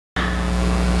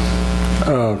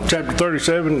Chapter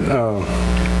 37,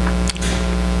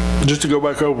 just to go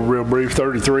back over real brief,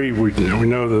 33, we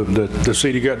know the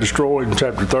city got destroyed. In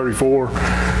chapter 34,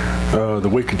 the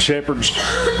wicked shepherds,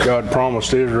 God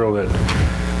promised Israel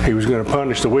that he was going to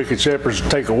punish the wicked shepherds,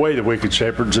 take away the wicked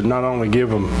shepherds, and not only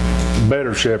give them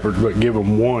better shepherds, but give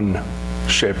them one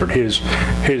shepherd, his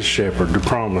shepherd, the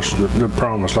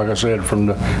promise. Like I said, from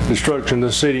the destruction of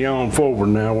the city on forward,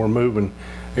 now we're moving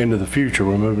into the future.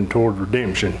 We're moving toward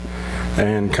redemption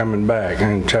and coming back.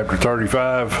 And chapter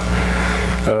 35,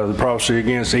 the prophecy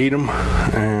against Edom,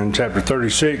 and chapter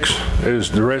 36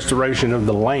 is the restoration of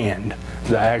the land,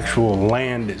 the actual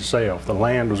land itself. The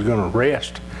land was going to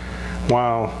rest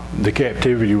while the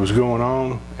captivity was going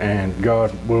on, and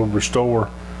God will restore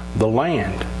the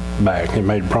land back. He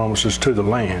made promises to the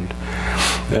land.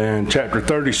 And chapter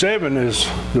 37 is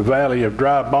the valley of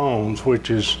dry bones, which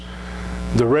is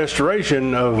the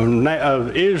restoration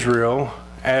of Israel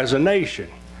as a nation,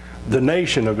 the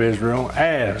nation of Israel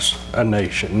as a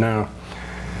nation. Now,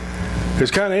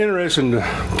 it's kind of interesting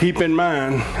to keep in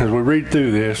mind as we read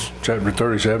through this, chapter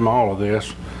 37, all of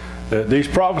this, that these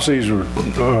prophecies were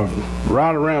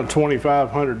right around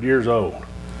 2,500 years old.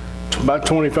 About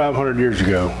 2,500 years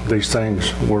ago, these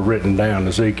things were written down.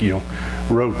 Ezekiel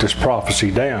wrote this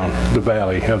prophecy down, the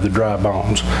valley of the dry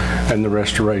bones and the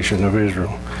restoration of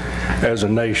Israel as a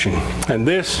nation. And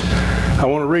this, I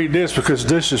want to read this because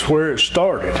this is where it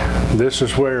started. This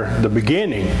is where the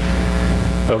beginning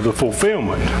of the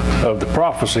fulfillment of the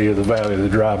prophecy of the valley of the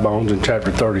dry bones in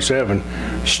chapter 37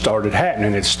 started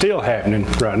happening. It's still happening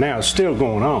right now. It's still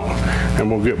going on.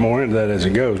 And we'll get more into that as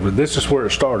it goes. But this is where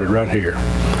it started right here.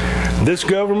 This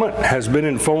government has been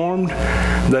informed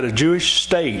that a Jewish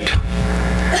state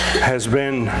has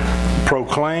been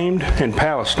proclaimed in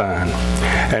Palestine,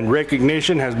 and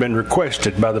recognition has been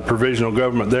requested by the provisional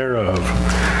government thereof.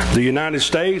 The United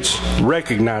States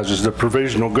recognizes the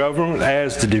provisional government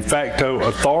as the de facto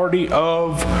authority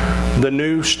of the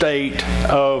new state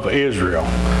of Israel.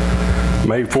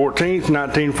 May 14th,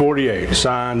 1948,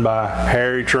 signed by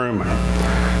Harry Truman.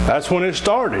 That's when it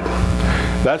started.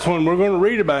 That's when we're going to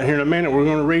read about here in a minute. We're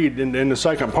going to read in the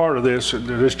second part of this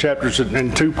chapter's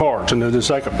in two parts. And in the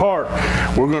second part,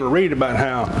 we're going to read about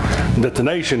how that the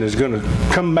nation is going to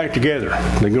come back together.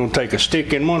 They're going to take a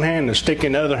stick in one hand and a stick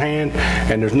in the other hand,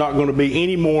 and there's not going to be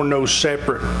any more no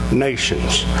separate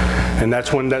nations. And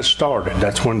that's when that started.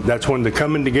 That's when the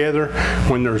coming together,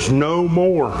 when there's no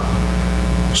more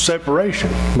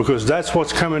separation, because that's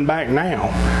what's coming back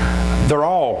now. They're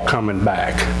all coming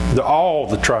back. They're all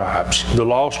the tribes, the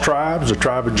lost tribes, the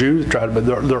tribe of Judah, but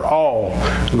they're all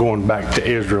going back to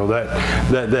Israel.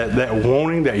 That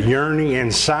wanting, that yearning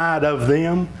inside of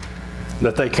them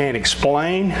that they can't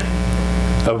explain,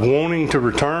 of wanting to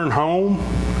return home.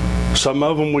 Some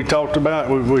of them we talked about.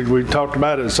 We talked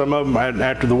about it. Some of them,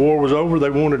 after the war was over, they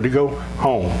wanted to go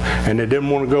home, and they didn't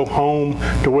want to go home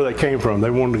to where they came from. They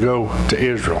wanted to go to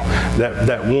Israel.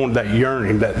 That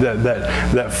yearning,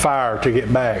 that fire to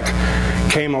get back,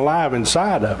 came alive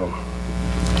inside of them.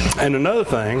 And another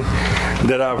thing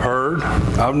that I've heard,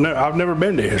 I've never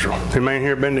been to Israel. Any man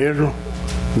here been to Israel?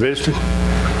 Visited?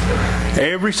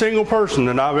 Every single person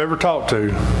that I've ever talked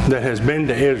to that has been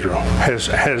to Israel has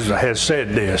said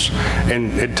this,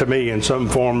 and to me in some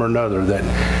form or another, that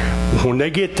when they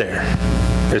get there,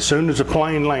 as soon as the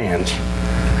plane lands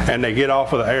and they get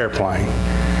off of the airplane,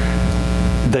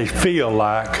 they feel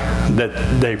like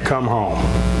that they've come home.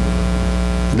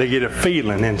 They get a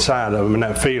feeling inside of them, and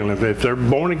that feeling, if they're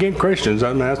born again Christians,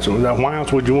 I mean, why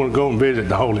else would you want to go and visit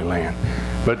the Holy Land?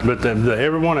 But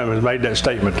every one of them has made that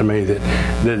statement to me that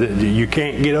you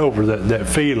can't get over that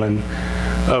feeling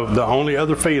of the only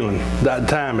other feeling, that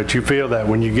time that you feel that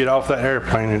when you get off that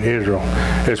airplane in Israel,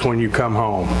 is when you come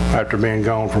home after being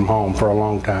gone from home for a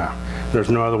long time. There's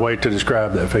no other way to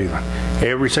describe that feeling.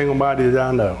 Every single body that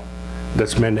I know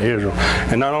that's been to Israel.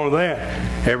 And not only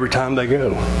that, every time they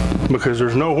go, because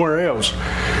there's nowhere else.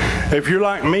 If you're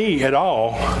like me at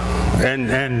all,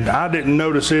 and I didn't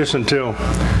notice this until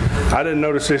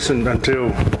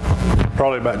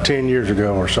probably about 10 years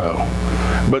ago or so.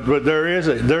 But there is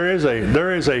a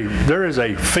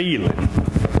feeling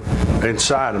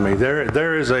inside of me.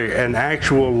 There is an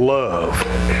actual love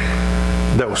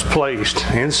that was placed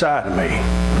inside of me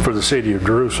for the city of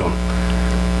Jerusalem,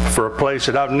 for a place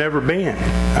that I've never been.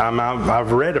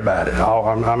 I've read about it.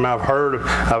 I've heard.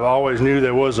 I've always knew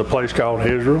there was a place called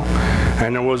Israel,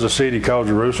 and there was a city called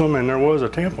Jerusalem, and there was a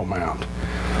Temple Mount.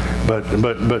 But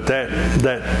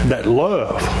that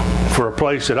love for a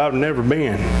place that I've never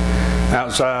been,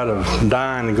 outside of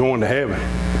dying and going to heaven,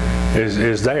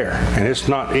 is there. And it's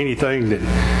not anything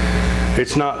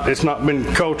It's not been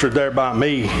cultured there by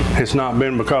me. It's not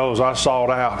been because I sought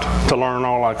out to learn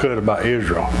all I could about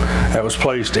Israel. That was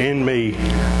placed in me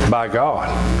by God.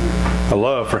 A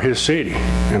love for His city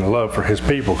and a love for His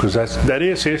people, because that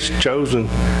is His chosen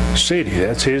city.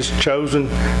 That's His chosen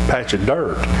patch of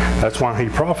dirt. That's why He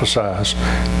prophesies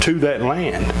to that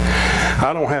land.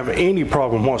 I don't have any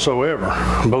problem whatsoever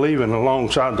believing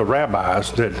alongside the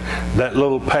rabbis that that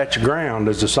little patch of ground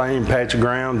is the same patch of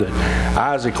ground that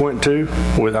Isaac went to,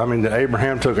 that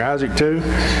Abraham took Isaac to,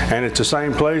 and it's the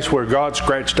same place where God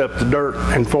scratched up the dirt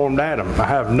and formed Adam. I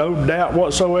have no doubt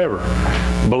whatsoever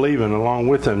believing along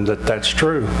with him that that's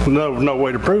true. No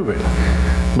way to prove it.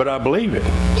 But I believe it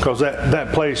because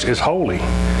that place is holy.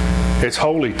 It's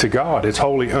holy to God. It's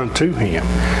holy unto Him.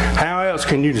 How else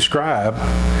can you describe?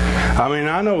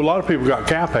 I know a lot of people got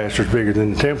cow pastures bigger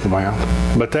than the Temple Mount,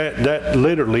 but that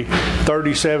literally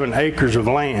 37 acres of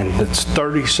land, that's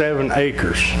 37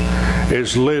 acres,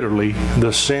 is literally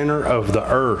the center of the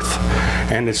earth.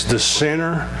 And it's the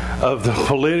center of the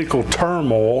political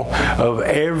turmoil of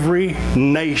every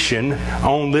nation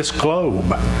on this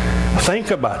globe. Think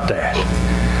about that.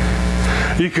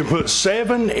 You can put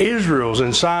 7 Israels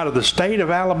inside of the state of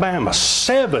Alabama,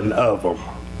 7 of them.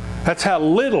 That's how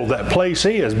little that place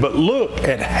is. But look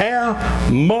at how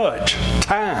much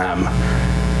time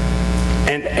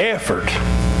and effort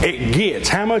it gets,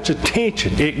 how much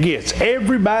attention it gets.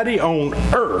 Everybody on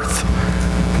earth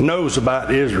knows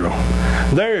about Israel.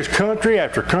 There is country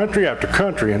after country after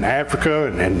country in Africa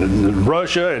and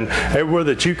Russia and everywhere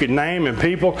that you could name, and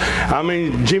people,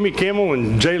 Jimmy Kimmel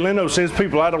and Jay Leno sends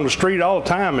people out on the street all the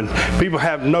time, and people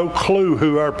have no clue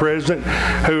who our president,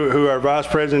 who our vice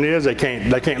president is. They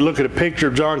can't look at a picture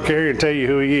of John Kerry and tell you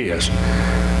who he is.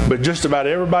 But just about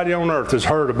everybody on earth has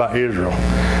heard about Israel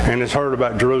and has heard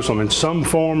about Jerusalem in some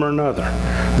form or another.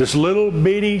 This little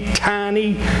bitty,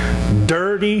 tiny,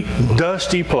 dirty,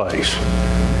 dusty place.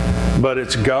 But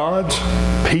it's God's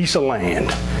piece of land.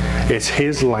 It's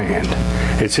His land.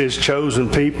 It's His chosen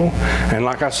people. And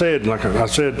like I said, I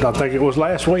think it was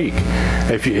last week,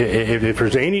 if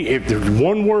there's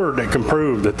one word that can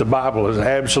prove that the Bible is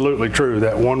absolutely true,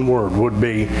 that one word would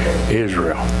be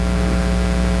Israel.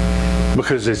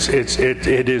 Because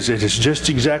it is just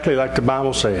exactly like the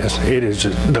Bible says. It is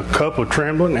the cup of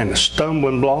trembling and the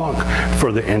stumbling block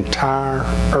for the entire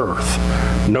earth.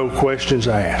 No questions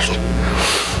asked.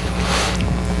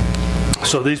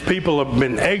 So these people have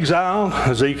been exiled.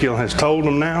 Ezekiel has told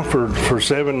them now for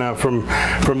 7. Now from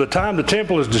the time the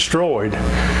temple is destroyed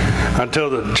until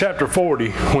the chapter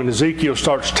 40, when Ezekiel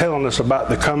starts telling us about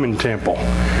the coming temple,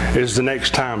 is the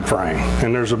next time frame.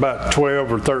 And there's about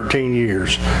 12 or 13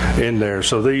 years in there.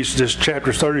 So this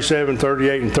chapters 37,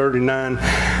 38, and 39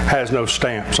 has no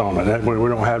stamps on it. We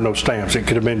don't have no stamps. It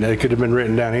could have been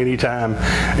written down any time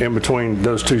in between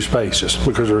those two spaces,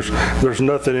 because there's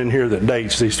nothing in here that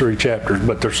dates these 3 chapters,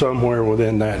 but they're somewhere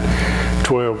within that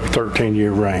 12, 13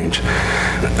 year range.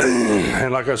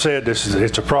 And like I said,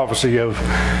 it's a prophecy of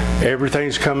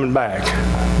everything's coming back.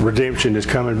 Redemption is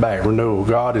coming back. Renewal.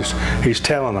 He's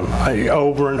telling them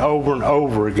over and over and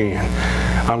over again,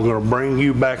 I'm going to bring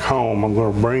you back home. I'm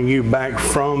going to bring you back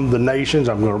from the nations.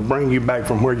 I'm going to bring you back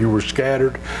from where you were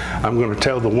scattered. I'm going to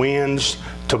tell the winds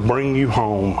to bring you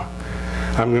home.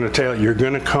 I'm going to tell you, you're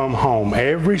going to come home.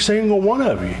 Every single one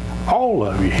of you. All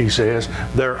of you, He says,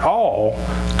 they're all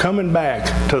coming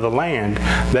back to the land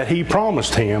that He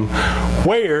promised him,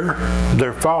 where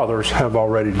their fathers have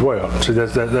already dwelt. So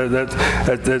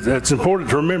that's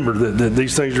important to remember that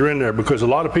these things are in there, because a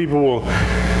lot of people will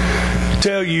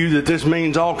tell you that this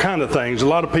means all kind of things. A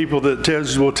lot of people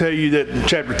will tell you that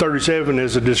chapter 37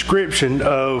 is a description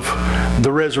of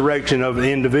the resurrection of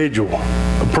the individual,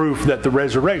 a proof that the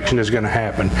resurrection is going to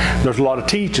happen. There's a lot of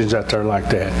teachings out there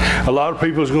like that. A lot of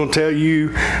people is going to tell you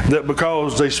that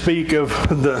because they speak of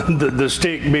the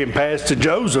stick being passed to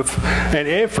Joseph and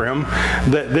Ephraim,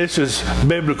 that this is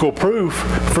biblical proof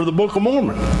for the Book of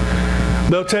Mormon.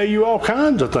 They'll tell you all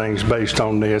kinds of things based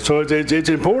on this. So it's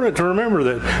important to remember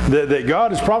that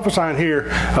God is prophesying here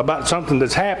about something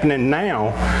that's happening now,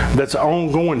 that's an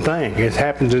ongoing thing. It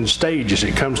happens in stages.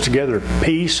 It comes together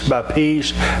piece by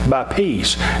piece by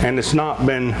piece, and it's not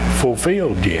been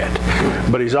fulfilled yet.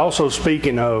 But He's also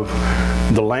speaking of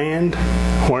the land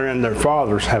wherein their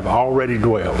fathers have already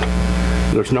dwelt.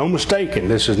 There's no mistaking.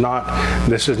 This is not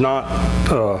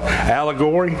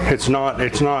allegory. It's not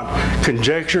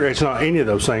conjecture. It's not any of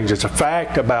those things. It's a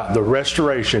fact about the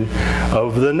restoration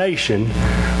of the nation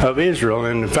of Israel.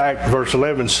 And in fact, verse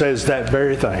 11 says that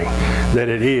very thing, that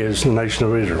it is the nation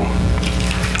of Israel.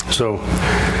 So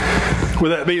With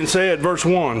that being said, verse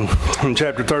 1 in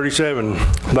chapter 37,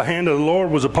 the hand of the Lord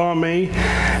was upon me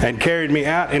and carried me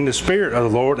out in the spirit of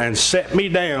the Lord and set me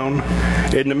down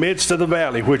in the midst of the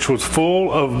valley, which was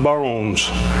full of bones,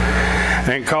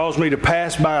 and caused me to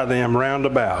pass by them round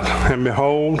about. And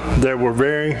behold, there were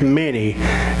very many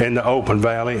in the open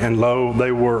valley, and lo,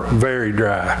 they were very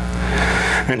dry.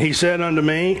 And he said unto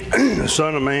me,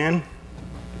 Son of man,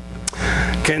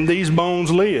 can these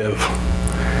bones live?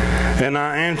 And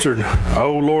I answered,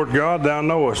 O Lord God, thou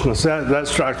knowest. And that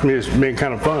strikes me as being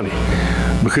kind of funny,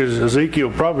 because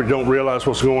Ezekiel probably don't realize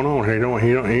what's going on here.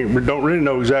 He don't really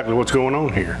know exactly what's going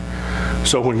on here.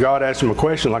 So when God asked him a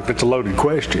question, like that's a loaded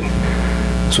question.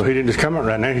 So he didn't just come out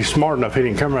right now. He's smart enough. He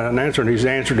didn't come out and answer, and he's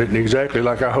answered it exactly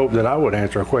like I hope that I would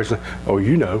answer a question. Oh,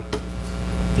 you know.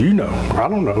 You know. I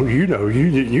don't know. You know.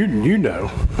 You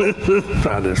know. I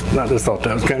just thought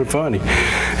that was kind of funny.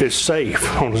 It's safe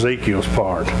on Ezekiel's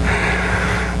part.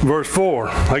 Verse 4,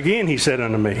 again he said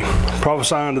unto me,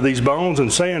 prophesy unto these bones,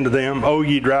 and say unto them, O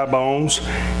ye dry bones,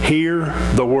 hear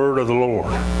the word of the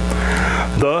Lord.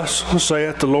 Thus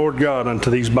saith the Lord God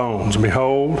unto these bones,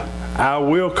 Behold, I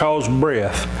will cause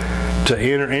breath to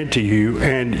enter into you,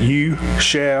 and you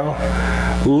shall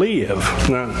live.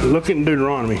 Now, look in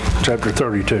Deuteronomy chapter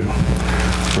 32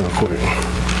 real quick.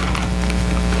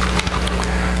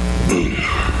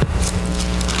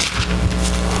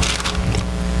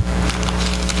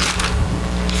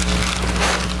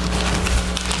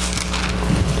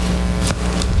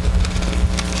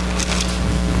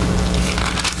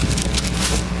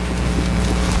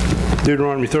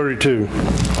 Deuteronomy 32,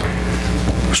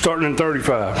 starting in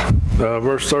 35,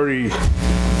 verse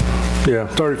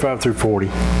 35 through 40.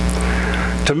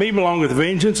 To me belongeth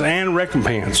vengeance and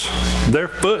recompense. Their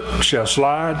foot shall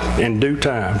slide in due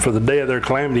time, for the day of their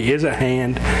calamity is at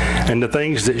hand, and the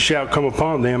things that shall come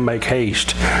upon them make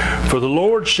haste. For the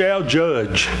Lord shall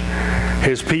judge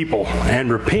his people,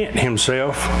 and repent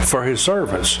himself for his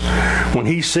servants, when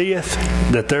he seeth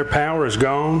that their power is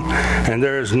gone, and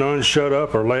there is none shut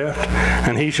up or left.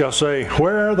 And he shall say,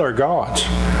 Where are their gods,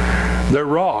 their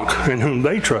rock, in whom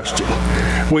they trusted,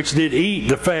 which did eat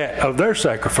the fat of their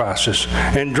sacrifices,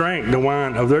 and drank the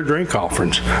wine of their drink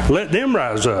offerings? Let them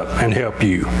rise up and help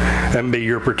you, and be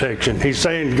your protection. He's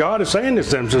saying, God is saying this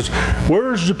to them, says,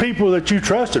 where's the people that you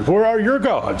trusted? Where are your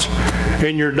gods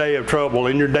in your day of trouble,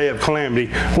 in your day of calamity?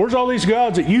 Where's all these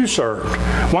gods that you served?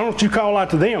 Why don't you call out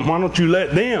to them? Why don't you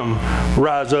let them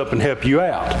rise up and help you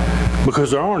out?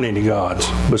 Because there aren't any gods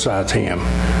besides him.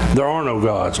 There are no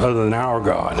gods other than our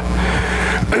God.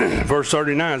 Verse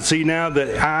 39, see now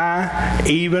that I,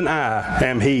 even I,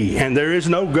 am he, and there is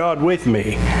no God with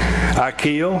me. I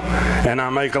kill, and I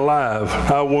make alive.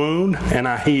 I wound, and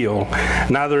I heal.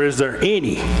 Neither is there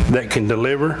any that can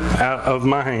deliver out of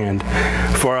my hand.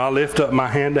 For I lift up my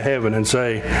hand to heaven and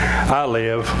say, I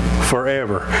live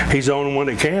forever. He's the only one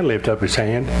that can lift up his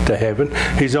hand to heaven.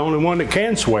 He's the only one that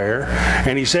can swear.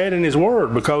 And he said in his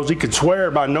word, because he could swear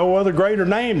by no other greater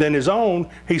name than his own,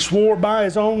 he swore by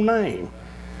his own name.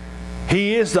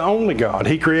 He is the only God.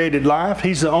 He created life.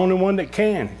 He's the only one that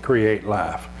can create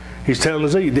life. He's telling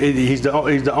Ezekiel, he's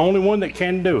the only one that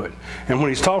can do it. And when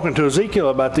he's talking to Ezekiel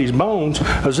about these bones,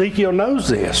 Ezekiel knows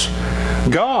this.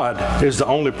 God is the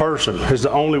only person, is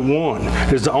the only one,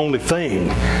 is the only thing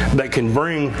that can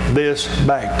bring this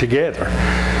back together.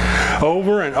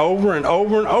 Over and over and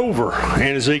over and over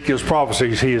in Ezekiel's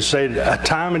prophecies, he has said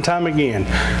time and time again,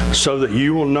 so that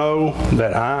you will know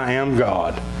that I am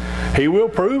God. He will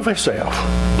prove himself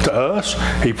to us.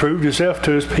 He proved himself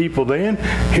to his people then.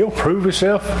 He'll prove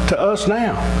himself to us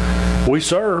now. We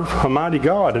serve a mighty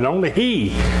God, and only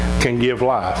he can give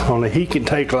life. Only he can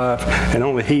take life, and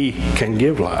only he can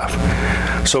give life.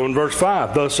 So in verse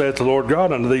 5, thus saith the Lord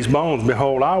God unto these bones,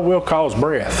 Behold, I will cause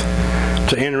breath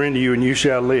to enter into you, and you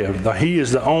shall live. Now, he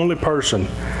is the only person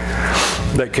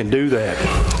that can do that.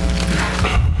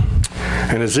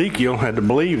 And Ezekiel had to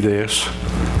believe this,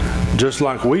 just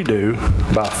like we do,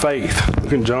 by faith.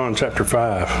 Look in John chapter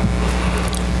 5.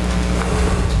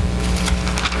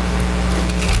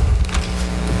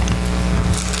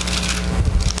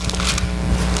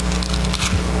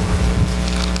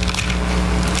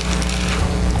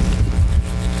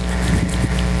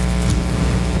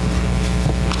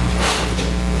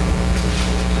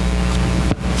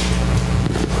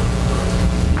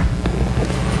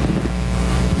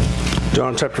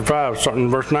 John chapter 5, starting in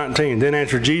verse 19. Then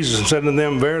answered Jesus and said unto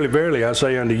them, Verily, verily, I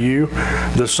say unto you,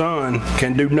 the Son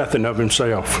can do nothing of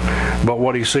himself, but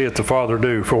what he seeth the Father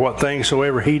do. For what things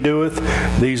soever he doeth,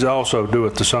 these also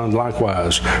doeth the Son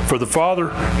likewise. For the Father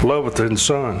loveth the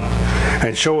Son,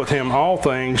 and showeth him all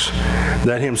things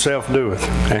that himself doeth,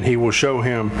 and he will show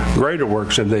him greater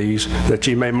works than these, that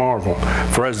ye may marvel.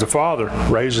 For as the Father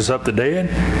raiseth up the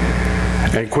dead,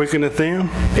 and quickeneth them,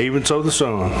 even so the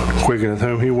Son quickeneth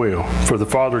whom he will. For the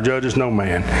Father judges no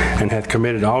man, and hath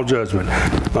committed all judgment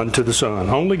unto the Son.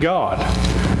 Only God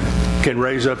can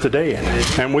raise up the dead.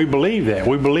 And we believe that.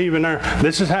 We believe in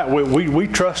this is how we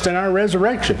trust in our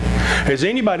resurrection. Has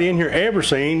anybody in here ever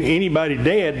seen anybody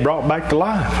dead brought back to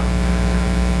life?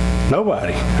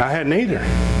 Nobody. I hadn't either.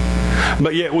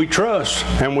 But yet we trust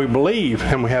and we believe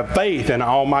and we have faith in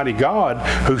Almighty God,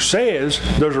 who says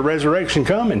there's a resurrection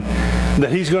coming.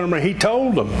 That He's going to bring. He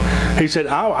told them. He said,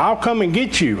 I'll come and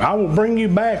get you. I will bring you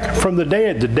back from the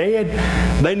dead. The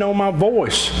dead, they know my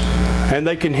voice. And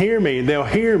they can hear me. They'll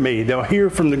hear me. They'll hear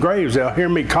from the graves. They'll hear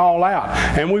me call out.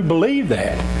 And we believe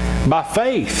that by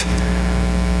faith.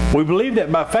 We believe that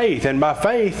by faith. And by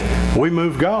faith, we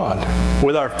move God.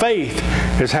 With our faith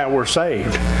is how we're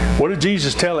saved. What did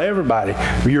Jesus tell everybody?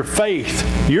 Your faith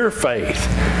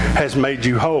has made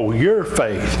you whole. Your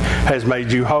faith has made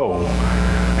you whole.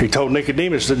 He told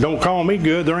Nicodemus that don't call me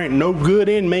good. There ain't no good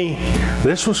in me.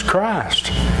 This was Christ.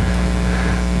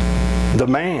 The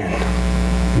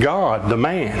man. God, the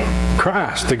man.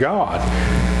 Christ, the God.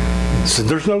 Said,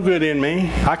 there's no good in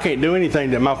me. I can't do anything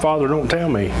that my Father don't tell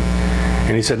me.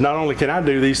 And he said, not only can I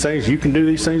do these things, you can do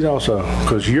these things also.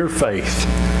 Because your faith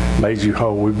made you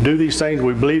whole. We do these things,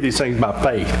 we believe these things by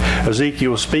faith.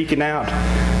 Ezekiel was speaking out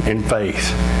in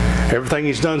faith. Everything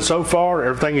he's done so far,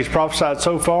 everything he's prophesied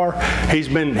so far, he's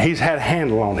had a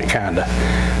handle on it, kind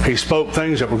of. He spoke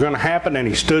things that were going to happen, and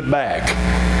he stood back.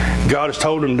 God has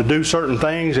told him to do certain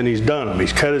things, and he's done them.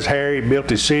 He's cut his hair, he built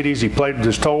his cities, he played with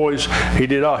his toys, he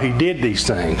did these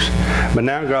things. But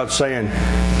now God's saying,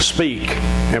 speak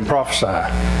and prophesy,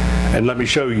 and let me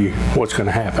show you what's going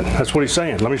to happen. That's what he's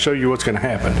saying. Let me show you what's going to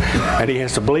happen. And he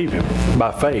has to believe him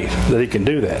by faith that he can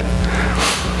do that.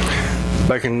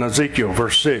 Back in Ezekiel,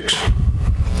 verse 6.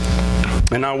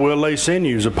 And I will lay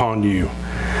sinews upon you,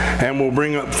 and will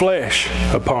bring up flesh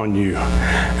upon you,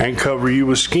 and cover you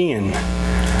with skin,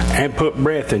 and put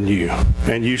breath in you,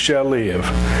 and you shall live,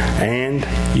 and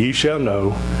ye shall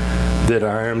know that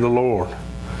I am the Lord.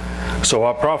 So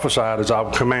I prophesied as I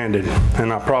was commanded,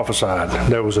 and I prophesied.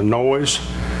 There was a noise,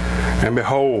 and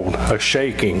behold, a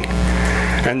shaking,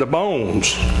 and the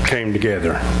bones came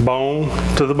together, bone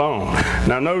to the bone.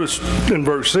 Now notice in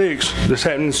verse 6, this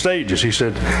happened in stages. He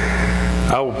said,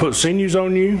 I will put sinews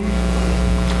on you,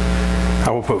 I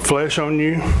will put flesh on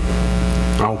you,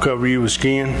 I will cover you with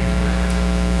skin,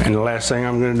 and the last thing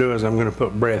I'm going to do is I'm going to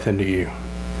put breath into you.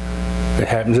 It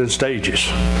happens in stages.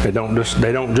 They don't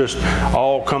just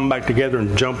all come back together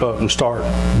and jump up and start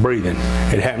breathing.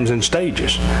 It happens in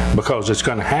stages because it's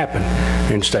going to happen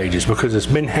in stages, because it's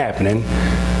been happening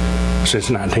since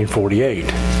 1948.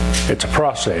 It's a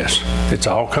process. It's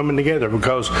all coming together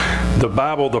because the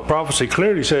Bible, the prophecy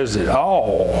clearly says that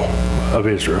all of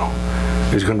Israel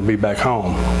is going to be back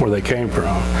home where they came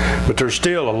from. But there's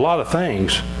still a lot of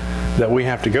things that we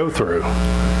have to go through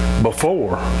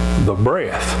before the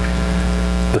breath,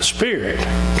 the Spirit,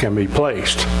 can be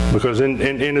placed. Because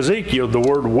in Ezekiel, the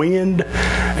word wind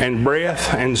and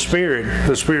breath and spirit,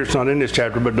 the Spirit's not in this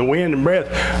chapter, but the wind and breath,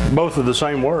 both are the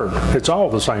same word. It's all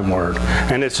the same word.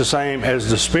 And it's the same as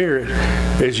the Spirit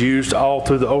is used all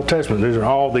through the Old Testament. These are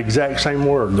all the exact same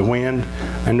word, the wind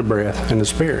and the breath and the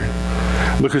Spirit.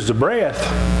 Because the breath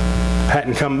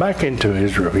hadn't come back into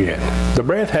Israel yet. The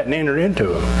breath hadn't entered into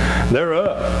them. They're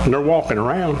up. They're walking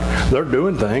around. They're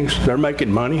doing things. They're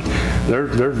making money. They're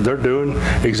doing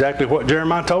exactly what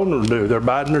Jeremiah told them to do. They're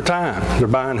biding their time. They're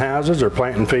buying houses. They're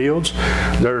planting fields.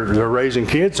 They're raising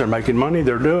kids. They're making money.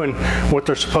 They're doing what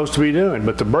they're supposed to be doing.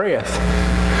 But the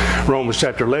breath, Romans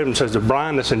chapter 11 says, the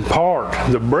blindness in part,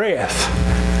 the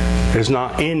breath is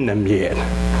not in them yet.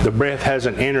 The breath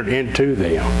hasn't entered into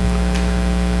them.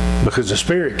 Because the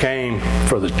Spirit came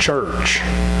for the church.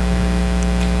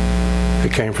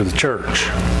 It came for the church.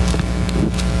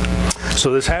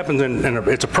 So this happens,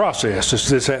 it's a process.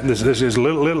 This is a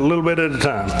little bit at a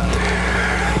time.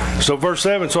 So verse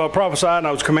 7, so I prophesied, and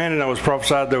I was commanded, and I was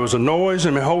prophesied. There was a noise,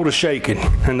 and behold, a shaking,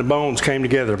 and the bones came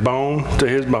together, bone to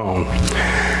his bone.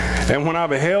 And when I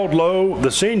beheld, lo, the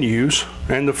sinews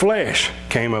and the flesh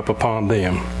came up upon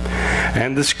them,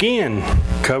 and the skin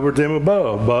covered them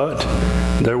above, but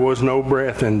there was no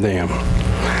breath in them.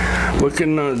 Look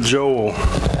in Joel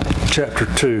chapter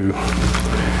 2.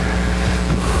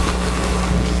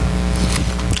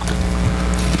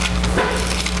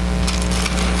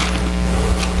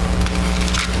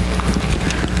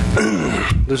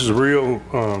 This is real.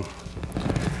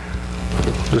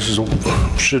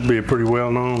 Should be a pretty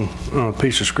well-known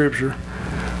piece of scripture.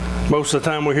 Most of the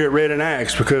time we hear it read in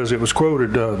Acts because it was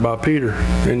quoted by Peter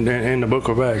in the book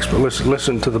of Acts. But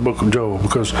listen to the book of Joel,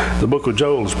 because the book of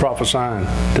Joel is prophesying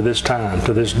to this time,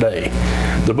 to this day.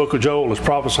 The book of Joel is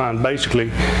prophesying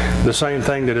basically the same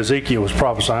thing that Ezekiel was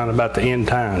prophesying about the end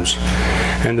times,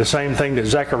 and the same thing that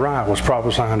Zechariah was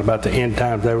prophesying about the end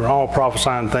times. They were all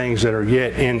prophesying things that are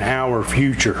yet in our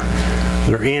future.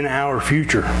 They're in our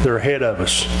future. They're ahead of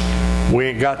us. We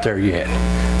ain't got there yet.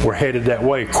 We're headed that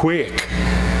way quick,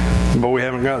 but we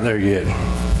haven't got there yet.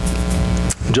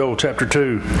 Joel chapter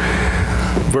 2,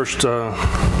 verse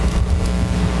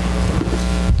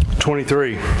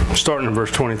 23, starting in verse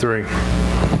 23.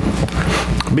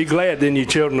 Be glad then, ye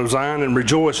children of Zion, and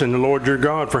rejoice in the Lord your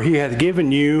God, for he hath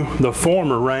given you the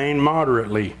former rain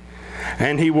moderately.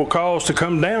 And he will cause to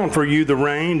come down for you the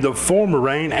rain, the former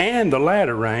rain, and the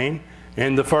latter rain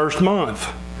in the first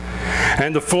month.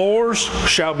 And the floors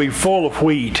shall be full of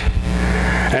wheat,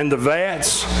 and the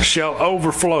vats shall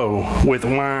overflow with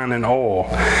wine and oil.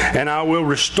 And I will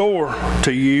restore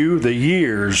to you the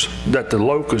years that the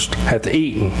locust hath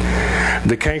eaten,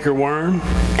 the cankerworm,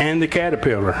 and the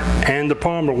caterpillar, and the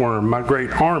palmer worm, my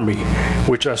great army,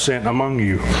 which I sent among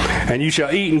you. And you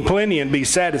shall eat in plenty and be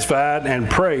satisfied, and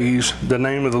praise the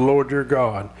name of the Lord your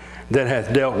God, that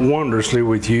hath dealt wondrously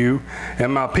with you,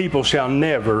 and my people shall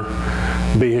never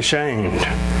be ashamed.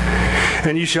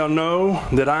 And you shall know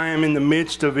that I am in the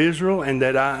midst of Israel, and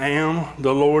that I am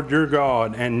the Lord your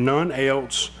God, and none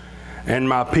else, and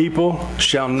my people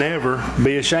shall never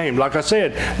be ashamed. Like I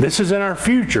said, this is in our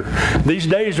future. These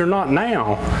days are not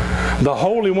now. The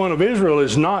Holy One of Israel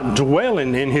is not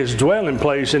dwelling in his dwelling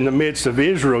place in the midst of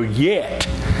Israel yet.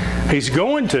 He's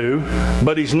going to,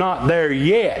 but he's not there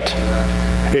yet.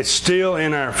 It's still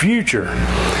in our future.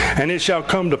 And it shall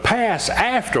come to pass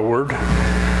afterward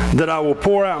that I will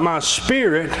pour out my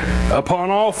Spirit upon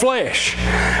all flesh,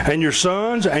 and your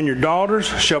sons and your daughters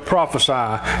shall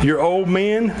prophesy. Your old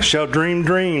men shall dream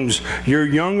dreams. Your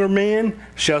younger men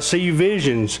shall see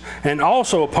visions. And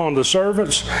also upon the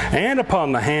servants and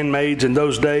upon the handmaids in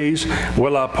those days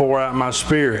will I pour out my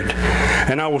Spirit.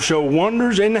 And I will show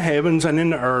wonders in the heavens and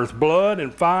in the earth, blood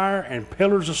and fire and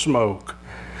pillars of smoke.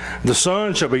 The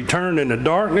sun shall be turned into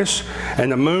darkness,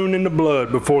 and the moon into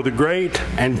blood, before the great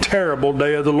and terrible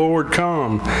day of the Lord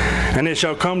come. And it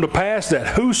shall come to pass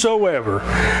that whosoever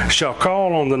shall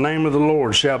call on the name of the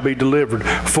Lord shall be delivered.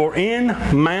 For in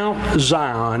Mount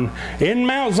Zion, in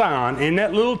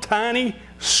that little tiny,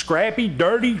 scrappy,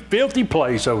 dirty, filthy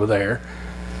place over there,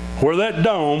 where that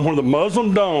dome, where the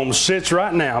Muslim dome sits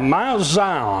right now, Mount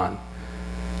Zion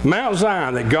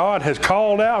that God has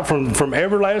called out from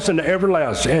everlasting to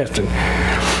everlasting.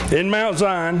 In Mount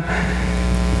Zion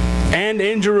and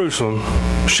in Jerusalem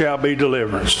shall be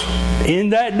deliverance.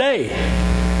 In that day,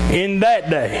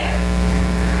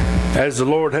 as the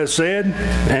Lord has said,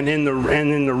 and in the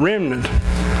remnant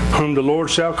whom the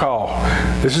Lord shall call.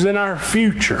 This is in our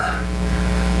future.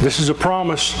 This is a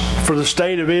promise for the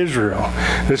state of Israel.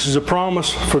 This is a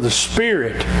promise for the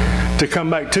Spirit to come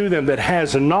back to them that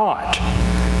has not.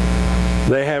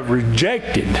 They have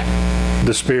rejected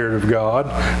the Spirit of God,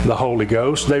 the Holy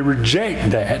Ghost. They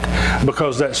reject that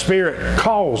because that Spirit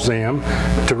calls them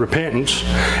to repentance.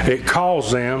 It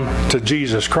calls them to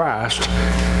Jesus Christ.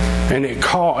 And it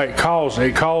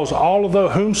calls all of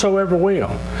those whomsoever will.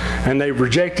 And they've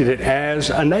rejected it as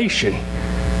a nation.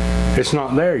 It's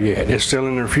not there yet. It's still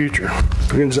in their future.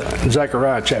 In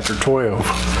Zechariah chapter 12.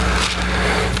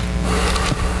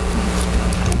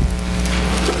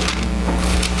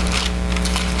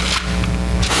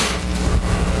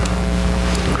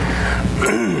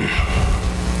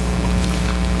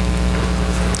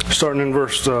 Starting in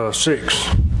verse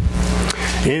 6.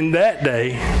 In that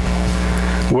day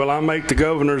will I make the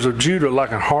governors of Judah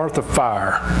like a hearth of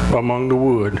fire among the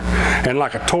wood, and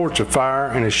like a torch of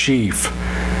fire in a sheaf.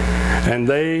 And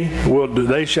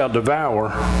they shall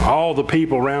devour all the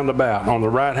people round about, on the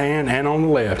right hand and on the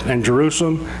left. And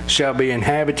Jerusalem shall be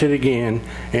inhabited again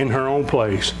in her own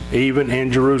place, even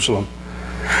in Jerusalem.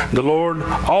 The Lord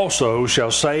also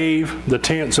shall save the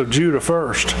tents of Judah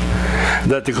first,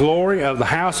 that the glory of the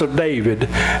house of David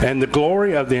and the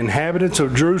glory of the inhabitants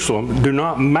of Jerusalem do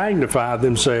not magnify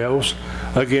themselves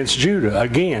against Judah.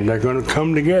 Again, they're going to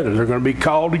come together. They're going to be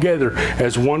called together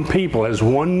as one people, as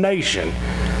one nation,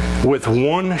 with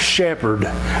one shepherd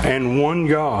and one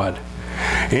God.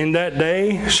 In that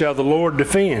day shall the Lord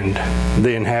defend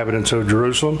the inhabitants of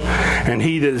Jerusalem, and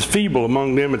he that is feeble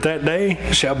among them at that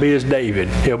day shall be as David.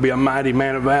 He'll be a mighty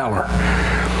man of valor.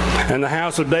 And the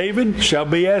house of David shall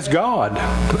be as God.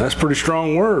 That's pretty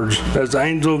strong words. As the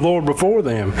angel of the Lord before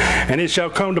them. And it shall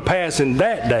come to pass in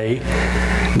that day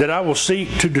that I will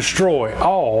seek to destroy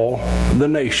all the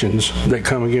nations that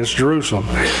come against Jerusalem.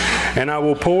 And I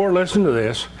will pour, listen to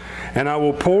this, and I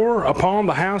will pour upon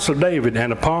the house of David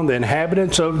and upon the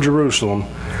inhabitants of Jerusalem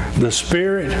the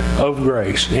Spirit of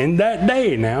grace. In that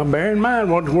day, now, bear in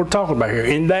mind what we're talking about here.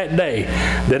 In that day,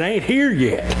 that ain't here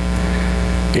yet.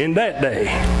 In that day.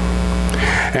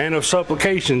 And of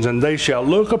supplications, and they shall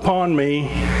look upon me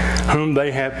whom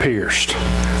they have pierced.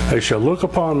 They shall look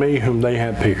upon me whom they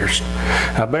have pierced.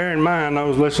 Now bear in mind, I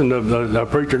was listening to a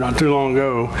preacher not too long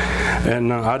ago,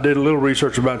 and I did a little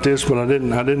research about this, but I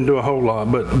didn't do a whole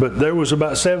lot. But there was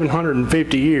about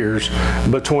 750 years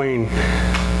between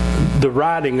the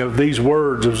writing of these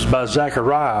words by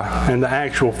Zechariah and the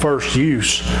actual first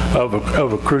use of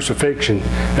a crucifixion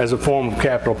as a form of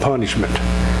capital punishment.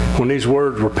 When these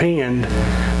words were penned,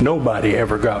 nobody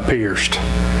ever got pierced.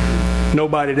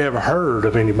 Nobody had ever heard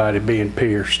of anybody being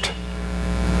pierced.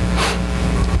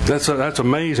 That's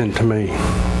amazing to me.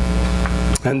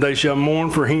 And they shall mourn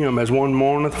for him as one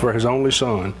mourneth for his only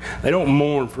son. They don't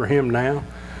mourn for him now.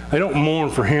 They don't mourn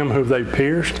for him who they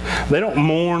pierced. They don't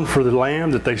mourn for the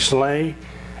lamb that they slay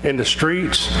in the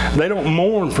streets. They don't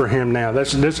mourn for him now.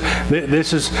 This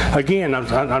is, again,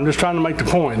 I'm just trying to make the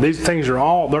point. These things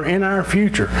are they're in our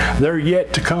future. They're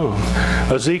yet to come.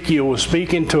 Ezekiel was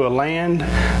speaking to a land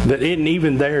that isn't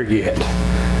even there yet.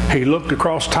 He looked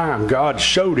across time. God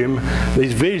showed him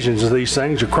these visions of these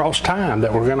things across time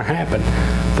that were going to happen.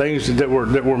 Things that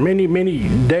were many, many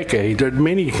decades,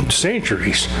 many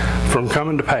centuries from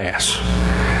coming to pass.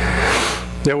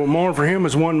 They will mourn for him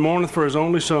as one mourneth for his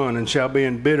only son, and shall be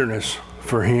in bitterness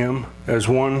for him as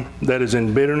one that is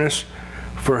in bitterness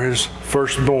for his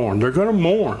firstborn. They're going to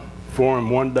mourn for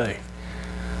him one day.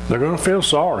 They're going to feel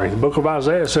sorry. The book of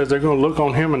Isaiah says they're going to look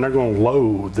on him and they're going to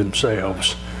loathe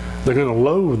themselves. They're going to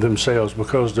loathe themselves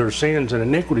because their sins and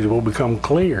iniquities will become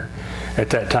clear at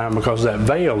that time, because that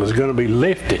veil is going to be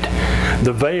lifted.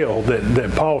 The veil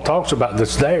that Paul talks about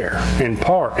that's there in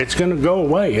part, it's going to go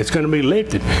away. It's going to be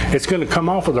lifted. It's going to come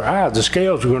off of their eyes. The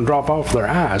scales are going to drop off of their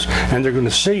eyes, and they're going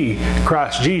to see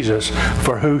Christ Jesus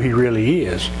for who he really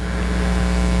is.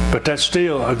 But that's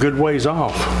still a good ways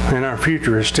off, and our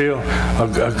future is still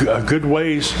a good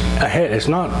ways ahead. It's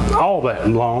not all that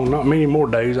long, not many more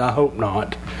days, I hope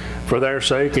not, for their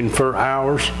sake and for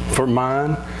ours, for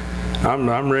mine.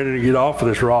 I'm ready to get off of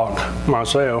this rock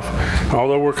myself,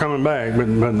 although we're coming back, but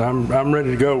I'm ready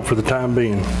to go for the time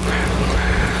being.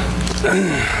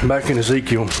 Back in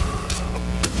Ezekiel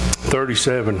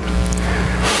 37.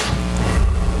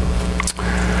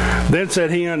 Then said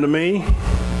he unto me,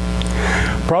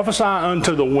 prophesy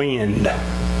unto the wind.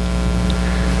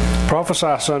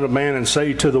 Prophesy, son of man, and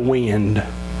say to the wind,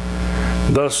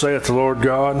 thus saith the Lord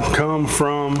God, come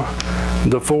from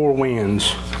the four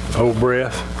winds, O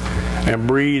breath, and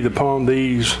breathe upon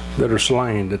these that are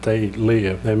slain, that they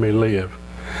may live.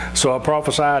 So I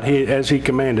prophesied as he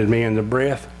commanded me, and the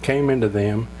breath came into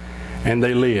them, and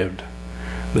they lived.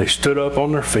 They stood up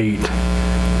on their feet,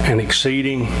 an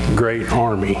exceeding great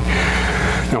army.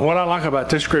 Now what I like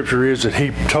about this scripture is that he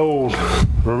told,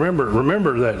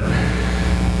 remember that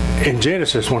in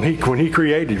Genesis, when he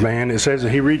created man, it says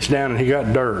that he reached down and he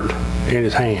got dirt in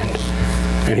his hand.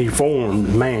 And he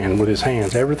formed man with his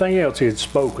hands. Everything else he had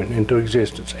spoken into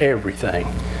existence. Everything.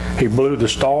 He blew the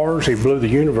stars, he blew the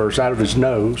universe out of his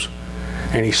nose,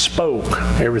 and he spoke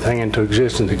everything into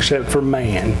existence except for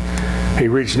man. He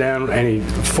reached down and he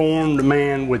formed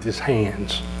man with his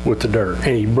hands, with the dirt.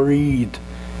 And he breathed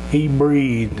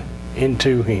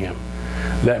into him.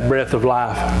 That breath of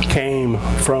life came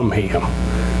from him.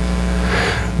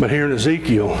 But here in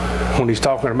Ezekiel, when he's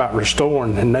talking about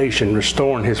restoring the nation,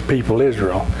 restoring his people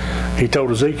Israel, he told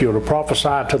Ezekiel to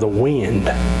prophesy to the wind,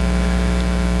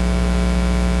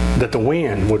 that the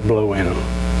wind would blow in them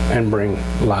and bring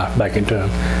life back into them.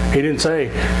 He didn't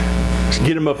say,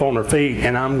 get them up on their feet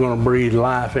and I'm going to breathe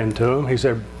life into them. He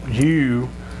said, you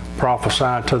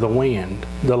prophesy to the wind,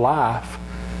 the life,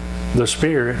 the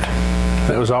spirit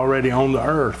that was already on the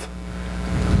earth.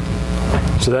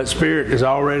 So that spirit is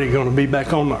already going to be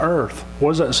back on the earth. What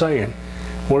is that saying?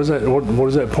 What is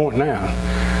that pointing out?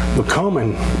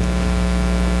 Becoming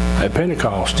at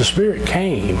Pentecost, the Spirit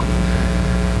came.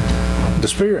 The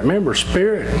Spirit, remember,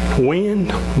 Spirit, wind,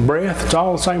 breath, it's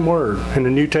all the same word. In the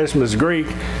New Testament it's Greek,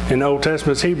 in the Old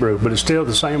Testament it's Hebrew, but it's still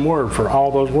the same word for all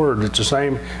those words. It's the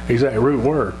same exact root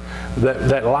word.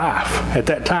 That life, at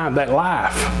that time, that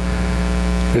life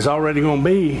is already going to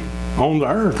be on the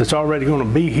earth. It's already going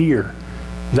to be here.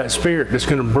 That Spirit that's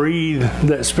going to breathe,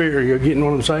 that Spirit, you're getting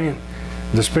what I'm saying?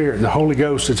 The Spirit, the Holy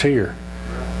Ghost that's here.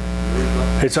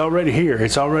 It's already here.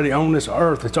 It's already on this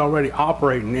earth. It's already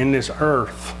operating in this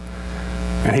earth.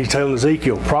 And he's telling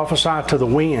Ezekiel, prophesy to the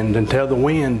wind and tell the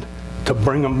wind to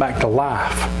bring them back to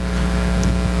life.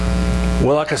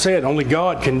 Well, like I said, only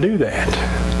God can do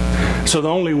that. So the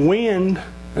only wind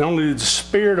and only the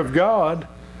Spirit of God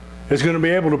is going to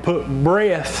be able to put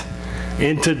breath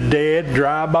into dead,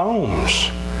 dry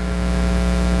bones.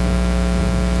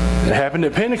 It happened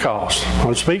at Pentecost.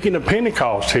 I'm speaking of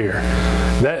Pentecost here.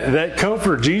 That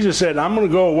comforter, Jesus said, I'm going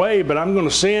to go away, but I'm going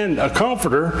to send a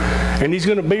comforter, and he's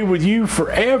going to be with you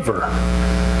forever.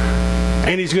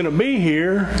 And he's going to be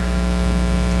here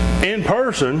in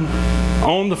person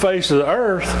on the face of the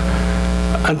earth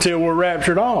until we're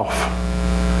raptured off.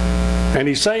 And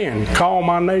he's saying, call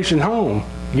my nation home.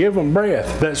 Give them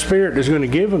breath. That Spirit is going to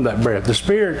give them that breath. The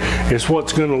Spirit is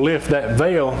what's going to lift that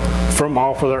veil from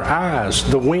off of their eyes.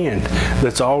 The wind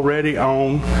that's already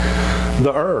on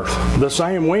the earth. The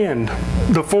same wind,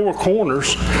 the four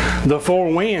corners, the four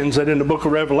winds that in the book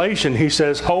of Revelation he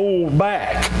says, hold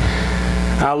back.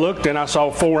 I looked and I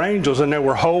saw four angels and they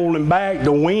were holding back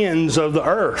the winds of the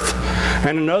earth.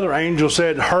 And another angel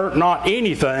said, hurt not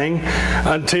anything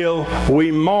until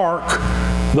we mark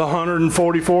the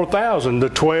 144,000, the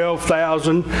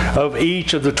 12,000 of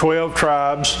each of the 12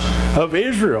 tribes of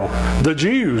Israel. The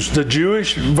Jews, the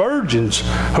Jewish virgins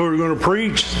who are going to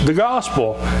preach the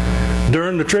gospel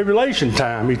during the tribulation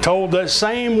time. He told that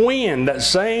same wind, that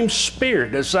same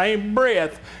Spirit, that same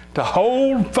breath to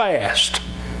hold fast,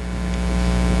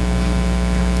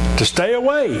 to stay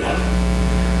away,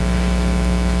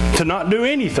 to not do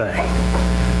anything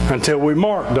until we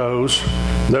mark those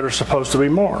that are supposed to be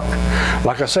marked.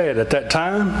 Like I said, at that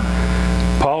time,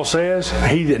 Paul says,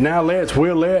 he that now lets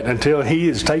will let until he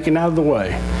is taken out of the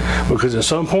way. Because at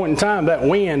some point in time, that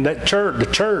wind, that church,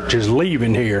 the church is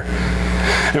leaving here.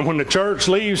 And when the church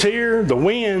leaves here, the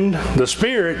wind, the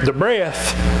Spirit, the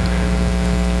breath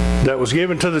that was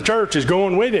given to the church is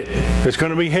going with it. It's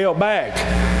going to be held back.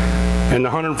 And the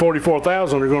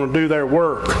 144,000 are going to do their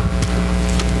work.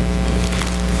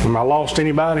 Am I lost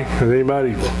anybody? Is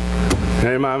anybody?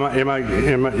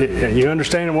 You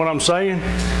understanding what I'm saying?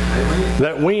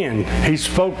 That wind, he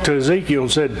spoke to Ezekiel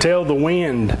and said, tell the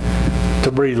wind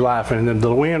to breathe life. And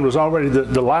the wind was already,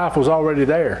 the life was already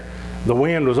there. The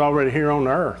wind was already here on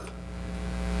the earth.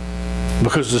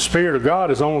 Because the Spirit of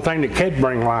God is the only thing that can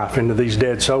bring life into these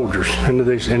dead soldiers, into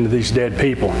these dead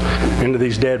people, into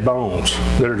these dead bones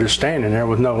that are just standing there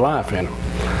with no life in them.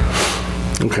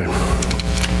 Okay.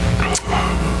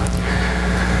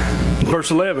 Verse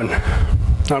 11.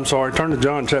 I'm sorry, turn to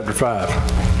John chapter 5.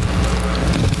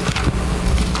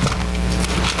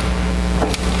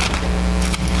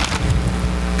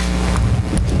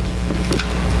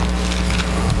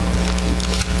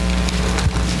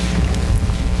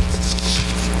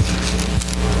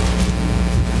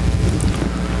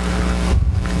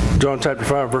 John chapter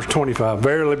 5, verse 25.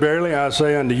 Verily, verily, I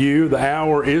say unto you, the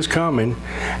hour is coming,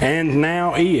 and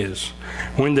now is,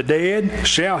 when the dead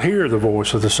shall hear the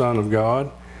voice of the Son of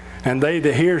God, and they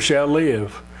that hear shall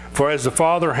live. For as the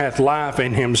Father hath life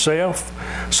in himself,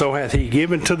 so hath he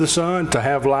given to the Son to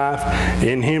have life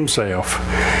in himself,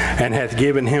 and hath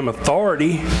given him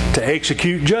authority to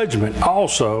execute judgment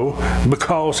also,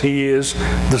 because he is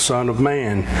the Son of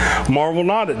Man. Marvel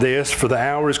not at this, for the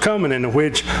hour is coming in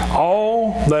which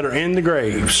all that are in the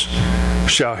graves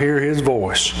shall hear his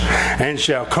voice, and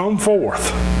shall come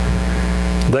forth,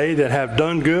 they that have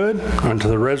done good unto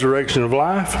the resurrection of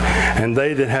life, and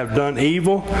they that have done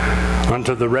evil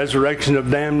unto the resurrection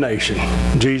of damnation.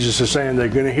 Jesus is saying they're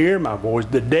going to hear my voice.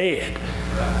 The dead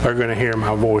are going to hear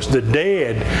my voice. The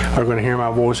dead are going to hear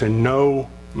my voice and know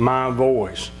my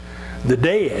voice. The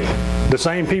dead, the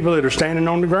same people that are standing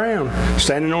on the ground,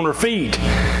 standing on their feet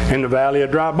in the valley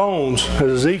of dry bones,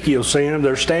 as Ezekiel's seeing them,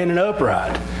 they're standing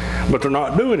upright. But they're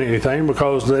not doing anything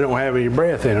because they don't have any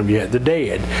breath in them yet. The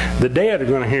dead are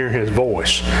going to hear his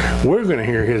voice. We're going to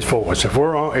hear his voice. If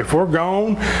we're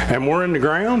gone and we're in the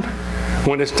ground,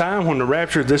 when it's time, when the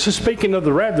rapture, this is speaking of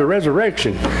the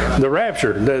resurrection, the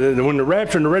rapture, when the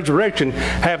rapture and the resurrection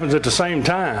happens at the same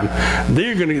time,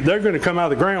 they're going to come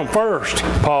out of the ground first,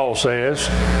 Paul says.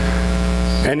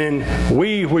 And then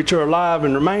we which are alive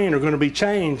and remain are going to be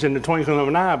changed in the twinkling of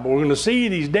an eye. But we're going to see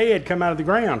these dead come out of the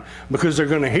ground, because they're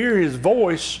going to hear his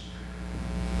voice.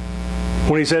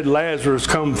 When he said, Lazarus,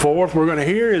 come forth, we're going to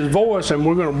hear his voice, and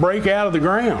we're going to break out of the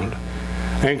ground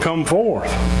and come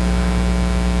forth.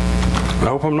 I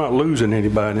hope I'm not losing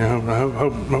anybody. I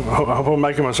hope I'm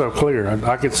making myself clear.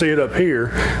 I can see it up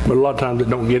here, but a lot of times it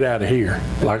don't get out of here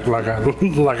like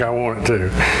I want it to.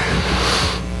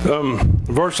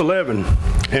 Verse 11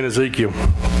 in Ezekiel.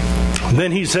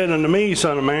 Then he said unto me,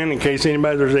 Son of man, in case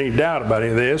anybody there's any doubt about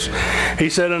any of this, he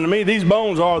said unto me, these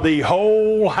bones are the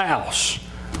whole house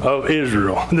of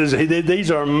Israel.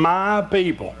 These are my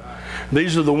people.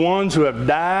 These are the ones who have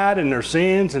died in their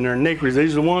sins and their iniquities.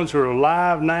 These are the ones who are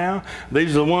alive now.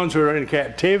 These are the ones who are in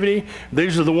captivity.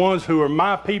 These are the ones who are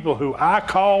my people, who I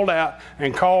called out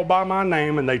and called by my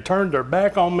name, and they turned their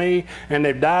back on me, and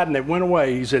they've died and they went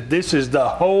away. He said, this is the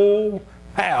whole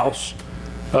house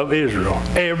of Israel,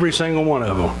 every single one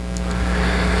of them.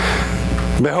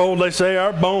 Behold, they say,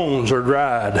 our bones are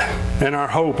dried, and our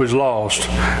hope is lost.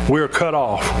 We are cut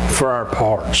off for our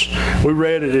parts. We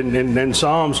read it in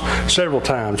Psalms several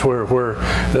times where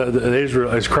Israel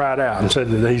has cried out and said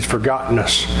that he's forgotten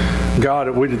us.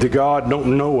 The God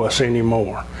don't know us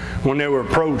anymore. When they were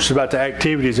approached about the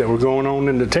activities that were going on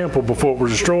in the temple before it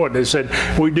was destroyed, they said,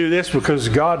 we do this because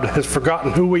God has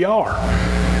forgotten who we are.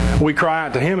 We cry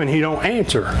out to him and he don't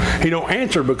answer. He don't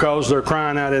answer because they're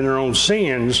crying out in their own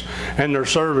sins, and they're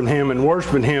serving him and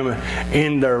worshiping him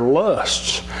in their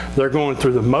lusts. They're going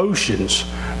through the motions,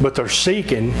 but they're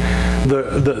seeking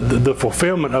the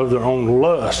fulfillment of their own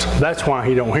lust. That's why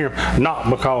he don't hear them, not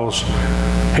because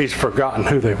he's forgotten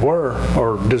who they were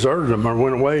or deserted them or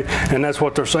went away. And that's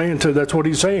what they're saying too. That's what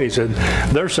he's saying. He said,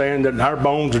 they're saying that our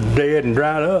bones are dead and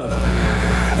dried up.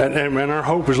 And our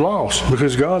hope is lost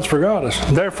because God's forgot us.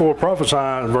 Therefore prophesy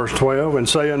in verse 12 and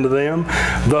say unto them,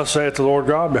 thus saith the Lord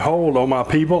God, behold, O my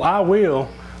people, I will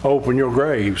open your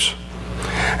graves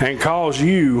and cause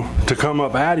you to come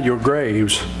up out of your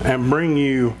graves and bring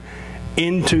you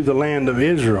into the land of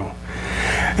Israel.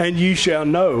 And you shall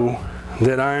know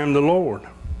that I am the Lord,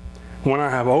 when I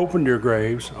have opened your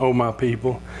graves, O my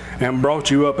people, and brought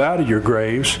you up out of your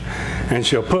graves, and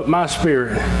shall put my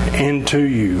spirit into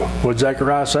you. What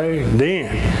Zechariah say?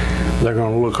 Then they're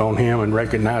going to look on him and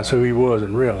recognize who he was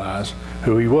and realize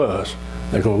who he was.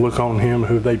 They're going to look on him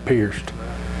who they pierced.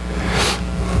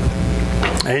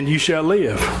 And you shall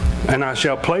live, and I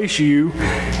shall place you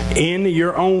in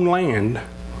your own land.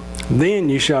 Then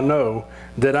you shall know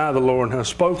that I, the Lord, have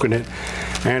spoken it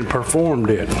and performed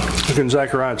it. Look in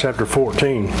Zechariah chapter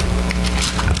 14.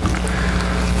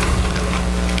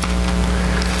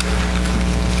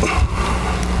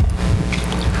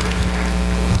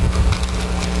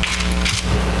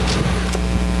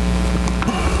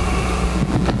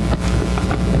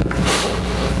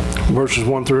 Verses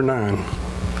 1 through 9.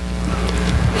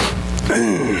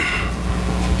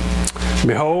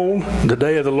 Behold, the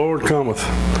day of the Lord cometh,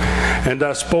 and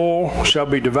thy spoil shall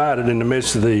be divided in the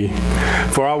midst of thee.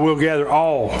 For I will gather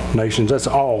all nations, that's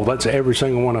all, that's every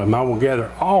single one of them. I will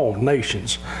gather all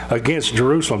nations against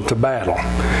Jerusalem to battle.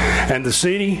 And the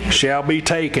city shall be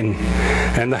taken,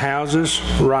 and the houses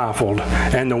rifled,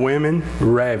 and the women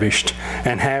ravished.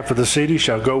 And half of the city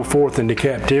shall go forth into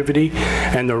captivity,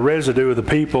 and the residue of the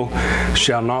people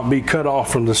shall not be cut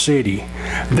off from the city.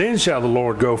 Then shall the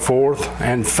Lord go forth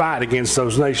and fight against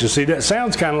those nations. See, that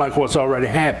sounds kind of like what's already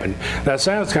happened. That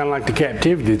sounds kind of like the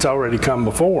captivity that's already come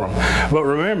before them. But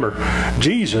remember,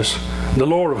 Jesus, the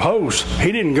Lord of hosts,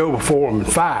 he didn't go before them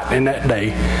and fight in that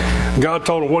day. God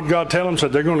told them, what God tell them?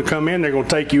 Said they're going to come in, they're going to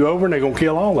take you over, and they're going to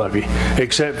kill all of you,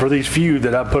 except for these few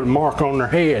that I put a mark on their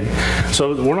head.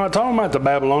 So we're not talking about the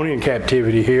Babylonian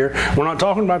captivity here. We're not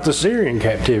talking about the Syrian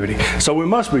captivity. So we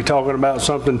must be talking about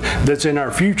something that's in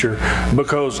our future,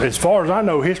 because as far as I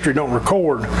know, history don't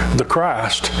record the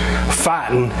Christ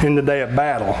fighting in the day of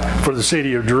battle for the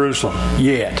city of Jerusalem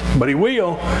yet. But he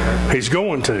will. He's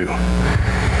going to.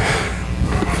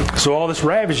 So all this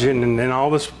ravaging and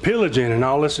all this pillaging and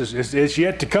all this is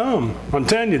yet to come. I'm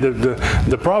telling you,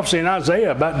 the prophecy in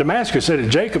Isaiah about Damascus said that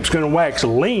Jacob's going to wax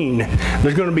lean.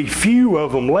 There's going to be few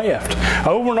of them left.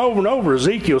 Over and over and over,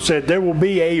 Ezekiel said there will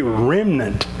be a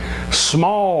remnant,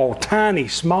 small, tiny,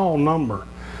 small number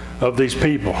of these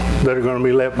people that are going to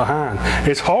be left behind.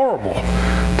 It's horrible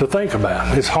to think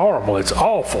about. It's horrible. It's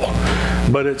awful.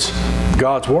 But it's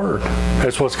God's word.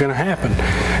 That's what's going to happen.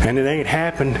 And it ain't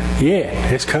happened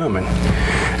yet. It's coming.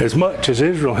 As much as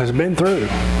Israel has been through,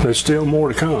 there's still more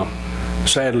to come.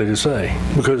 sadly to say,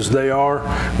 because they are,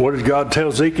 what did God tell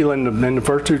Ezekiel in the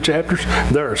first 2 chapters?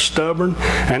 They're a stubborn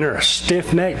and they're a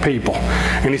stiff-necked people.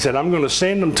 And he said, I'm going to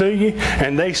send them to you,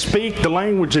 and they speak the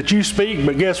language that you speak,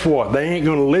 but guess what? They ain't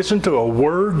going to listen to a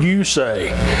word you say.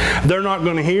 They're not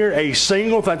going to hear a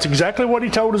single, that's exactly what he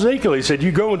told Ezekiel. He said,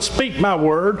 you go and speak my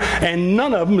word, and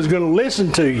none of them is going to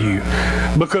listen to you,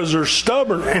 because they're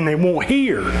stubborn and they won't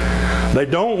hear. They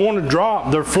don't want to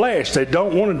drop their flesh. They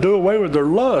don't want to do away with their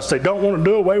lust. They don't want to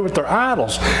do away with their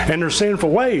idols and their sinful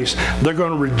ways. They're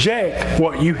going to reject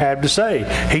what you have to say.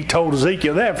 He told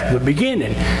Ezekiel that from the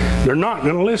beginning. They're not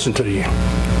going to listen to you.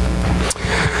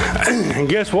 And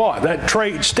guess what? That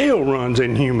trait still runs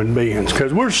in human beings,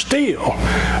 because we're still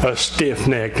a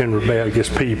stiff-necked and rebellious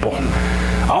people.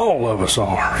 All of us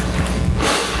are.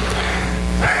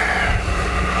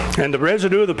 And the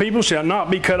residue of the people shall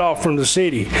not be cut off from the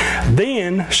city.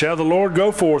 Then shall the Lord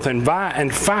go forth and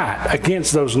fight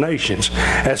against those nations,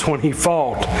 as when he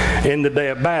fought in the day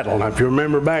of battle. Now, if you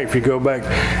remember back, if you go back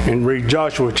and read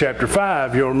Joshua chapter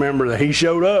 5, you'll remember that he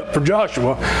showed up for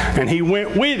Joshua, and he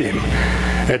went with him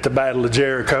at the Battle of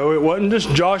Jericho. It wasn't just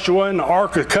Joshua and the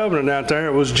Ark of the Covenant out there.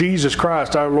 It was Jesus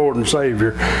Christ, our Lord and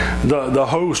Savior, the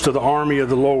host of the army of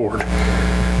the Lord,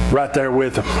 right there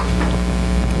with him.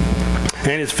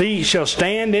 And his feet shall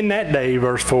stand in that day,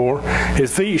 verse 4,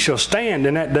 his feet shall stand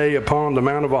in that day upon the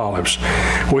Mount of Olives,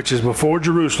 which is before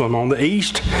Jerusalem on the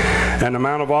east, and the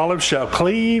Mount of Olives shall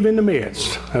cleave in the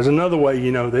midst. There's another way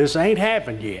you know this ain't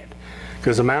happened yet,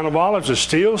 because the Mount of Olives is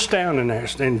still standing there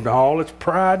in all its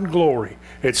pride and glory.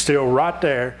 It's still right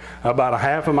there, about a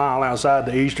half a mile outside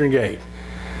the eastern gate.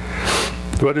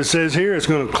 But it says here it's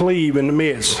going to cleave in the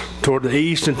midst, toward the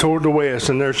east and toward the west,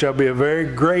 and there shall be a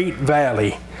very great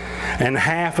valley. And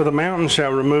half of the mountain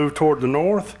shall remove toward the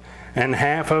north, and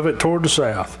half of it toward the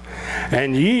south.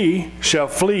 And ye shall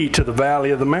flee to the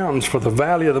valley of the mountains, for the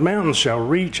valley of the mountains shall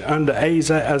reach unto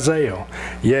Azazel.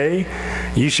 Yea,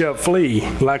 ye shall flee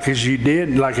like as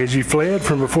ye fled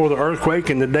from before the earthquake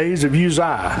in the days of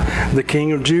Uzziah, the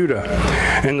king of Judah.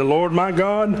 And the Lord my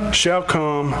God shall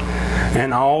come,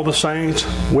 and all the saints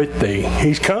with thee.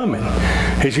 He's coming.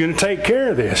 He's going to take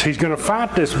care of this. He's going to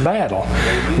fight this battle.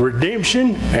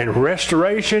 Redemption and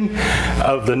restoration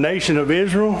of the nation of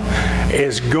Israel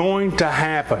is going to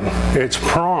happen. It's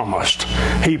promised.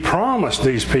 He promised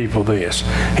these people this.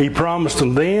 He promised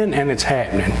them then, and it's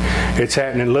happening. It's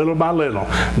happening little by little,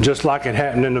 just like it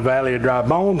happened in the Valley of Dry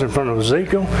Bones in front of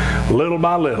Ezekiel, little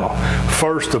by little.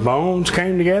 First the bones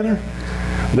came together,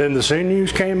 then the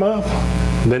sinews came up,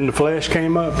 then the flesh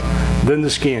came up, then the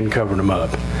skin covered them up.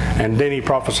 And then he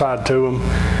prophesied to them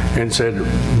and said,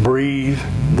 breathe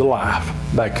the life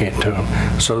back into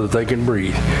them so that they can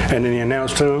breathe. And then he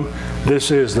announced to them,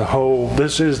 this is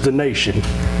the nation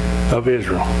of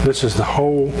Israel. This is the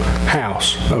whole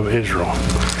house of Israel.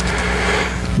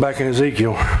 Back in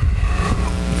Ezekiel,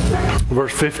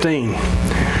 verse 15.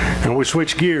 And we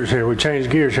switch gears here. We change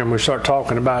gears here and we start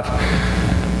talking about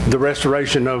the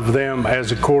restoration of them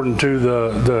as according to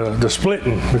the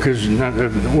splitting, because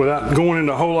without going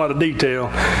into a whole lot of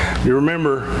detail, you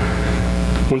remember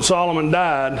when Solomon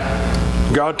died,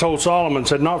 God told Solomon,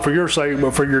 said, not for your sake,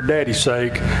 but for your daddy's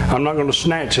sake, I'm not going to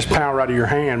snatch this power out of your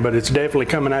hand, but it's definitely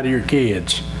coming out of your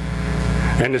kids.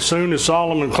 And as soon as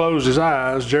Solomon closed his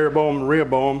eyes, Jeroboam and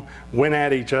Rehoboam went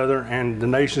at each other, and the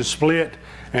nation split,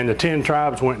 and the 10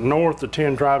 tribes went north. The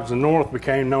 10 tribes of the north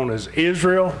became known as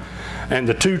Israel, and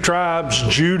the 2 tribes,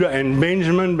 Judah and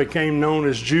Benjamin, became known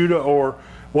as Judah, or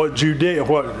what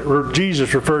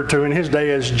Jesus referred to in his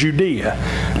day as Judea.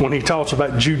 When he talks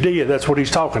about Judea, that's what he's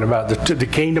talking about, the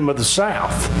kingdom of the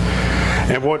south.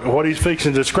 And what he's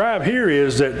fixing to describe here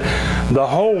is that the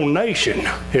whole nation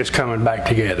is coming back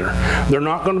together. They're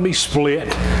not going to be split.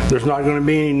 There's not going to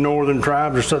be any northern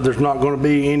tribes. There's not going to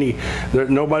be any,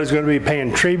 nobody's going to be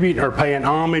paying tribute or paying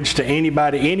homage to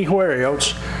anybody anywhere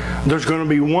else. There's going to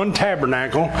be one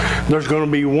tabernacle, there's going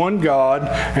to be one God,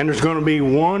 and there's going to be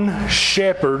one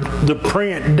shepherd, the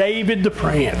prince, David the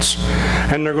prince.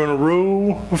 And they're going to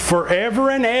rule forever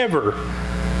and ever.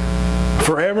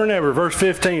 Forever and ever. Verse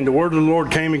 15, the word of the Lord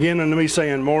came again unto me,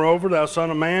 saying, moreover, thou son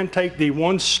of man, take thee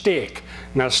one stick.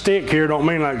 Now, stick here don't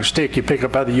mean like a stick you pick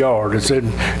up out of the yard.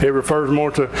 It refers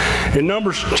more to, in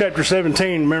Numbers chapter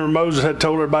 17, remember Moses had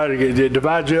told everybody to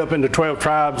divide you up into 12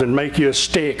 tribes and make you a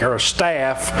stick or a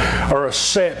staff or a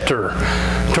scepter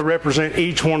to represent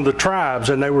each one of the tribes.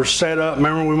 And they were set up,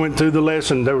 remember we went through the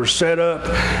lesson, they were set up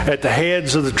at the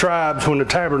heads of the tribes when the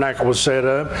tabernacle was set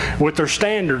up with their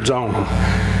standards on them,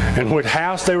 and which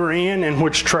house they were in and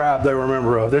which tribe they were a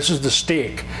member of. This is the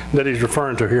stick that he's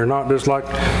referring to here, not just like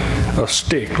a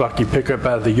stick like you pick up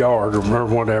out of the yard or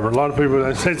whatever. A lot of people,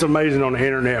 it's amazing on the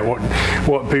internet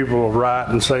what people will write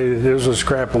and say there's a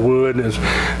scrap of wood and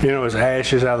it's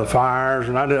ashes out of the fires.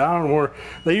 And I don't know where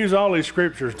they use all these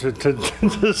scriptures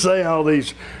to say all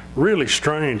these really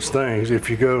strange things if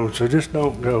you go. So just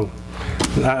don't go.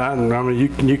 I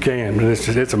mean, you can, but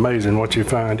it's amazing what you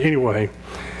find. Anyway,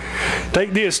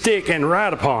 take thee a stick and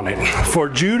write upon it for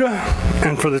Judah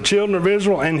and for the children of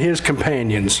Israel and his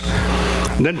companions.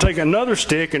 Then take another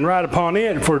stick and write upon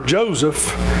it for Joseph,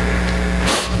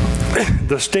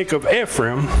 the stick of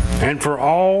Ephraim, and for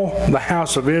all the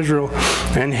house of Israel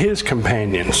and his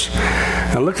companions.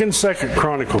 Now look in 2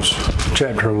 Chronicles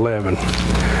chapter 11.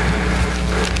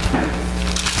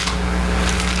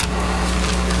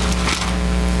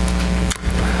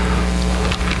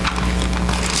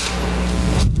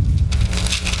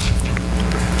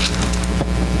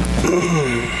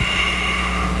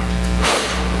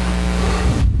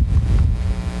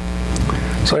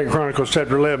 Second Chronicles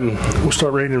chapter 11, we'll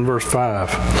start reading in verse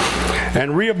 5.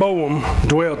 And Rehoboam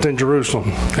dwelt in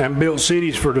Jerusalem, and built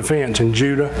cities for defense in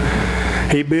Judah.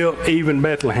 He built even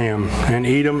Bethlehem, and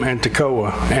Edom, and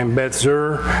Tekoa, and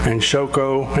Bethzur, and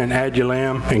Shoko, and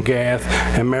Adullam, and Gath,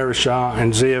 and Mareshah,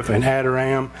 and Ziph, and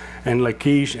Adoram, and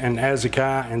Lachish, and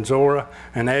Azekah, and Zorah,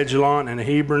 and Ajalon, and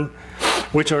Hebron,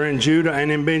 which are in Judah and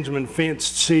in Benjamin,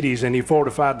 fenced cities. And he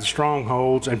fortified the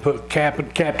strongholds, and put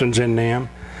captains in them,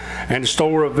 and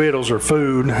store of victuals or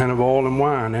food, and of oil and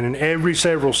wine. And in every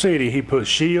several city he put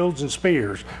shields and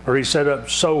spears, or he set up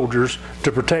soldiers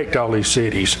to protect all these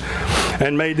cities,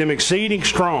 and made them exceeding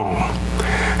strong,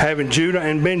 having Judah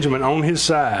and Benjamin on his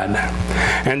side.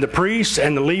 And the priests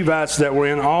and the Levites that were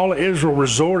in all Israel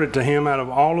resorted to him out of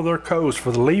all of their coasts,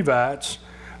 for the Levites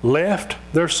left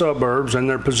their suburbs and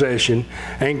their possession,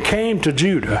 and came to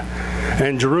Judah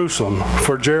and Jerusalem,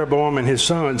 for Jeroboam and his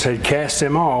sons had cast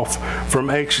them off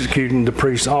from executing the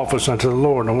priest's office unto the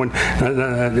Lord. And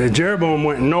when Jeroboam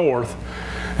went north,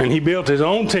 and he built his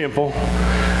own temple,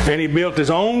 and he built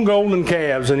his own golden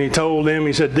calves, and he told them,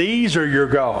 he said, these are your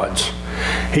gods.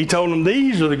 He told them,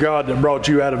 these are the gods that brought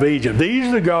you out of Egypt. These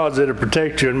are the gods that have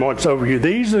protected you and watched over you.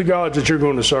 These are the gods that you're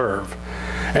going to serve.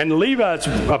 And the Levites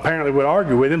apparently would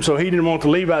argue with him, so he didn't want the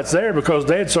Levites there because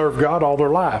they had served God all their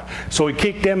life. So he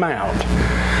kicked them out.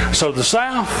 So the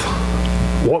south,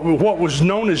 what was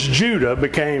known as Judah,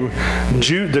 became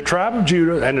the tribe of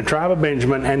Judah and the tribe of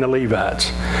Benjamin and the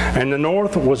Levites. And the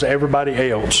north was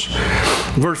everybody else.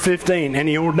 Verse 15, and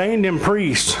he ordained them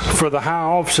priests for the high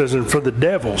offices and for the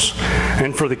devils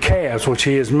and for the calves which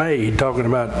he has made, talking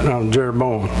about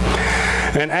Jeroboam.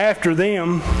 And after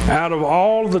them, out of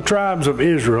all the tribes of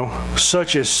Israel,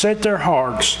 such as set their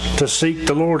hearts to seek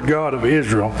the Lord God of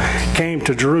Israel, came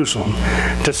to Jerusalem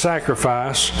to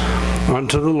sacrifice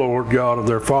unto the Lord God of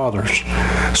their fathers.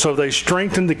 So they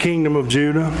strengthened the kingdom of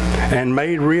Judah and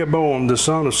made Rehoboam the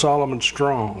son of Solomon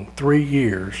strong 3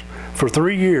 years. For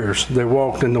 3 years they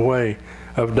walked in the way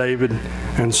of David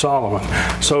and Solomon.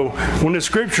 So when the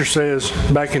scripture says,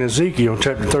 back in Ezekiel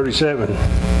chapter 37,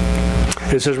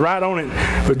 it says right on it,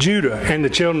 for Judah and the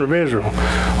children of Israel.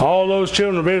 All those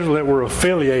children of Israel that were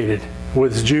affiliated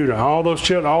with Judah. All those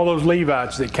children, all those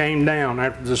Levites that came down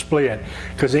after the split.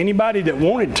 Because anybody that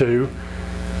wanted to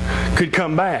could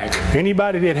come back.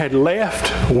 Anybody that had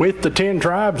left with the 10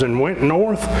 tribes and went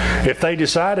north, if they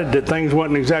decided that things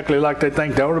wasn't exactly like they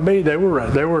think they ought to be, it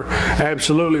was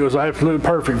absolutely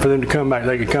perfect for them to come back.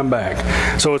 They could come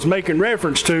back. So it's making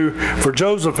reference to, for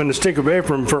Joseph and the stick of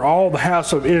Ephraim, for all the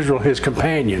house of Israel, his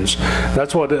companions.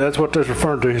 That's what that's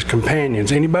referring to, his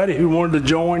companions. Anybody who wanted to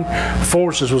join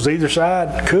forces with either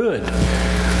side could.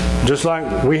 Just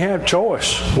like we have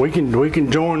choice. We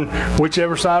can join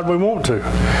whichever side we want to.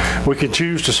 We can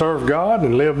choose to serve God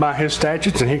and live by his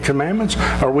statutes and his commandments,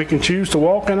 or we can choose to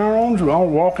walk in our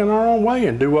own way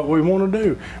and do what we want to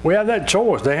do. We have that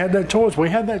choice. They had that choice. We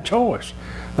had that choice.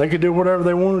 They could do whatever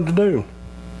they wanted to do.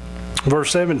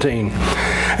 Verse 17,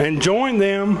 and join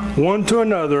them one to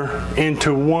another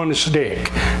into one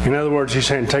stick. In other words, he's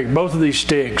saying, take both of these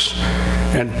sticks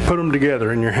and put them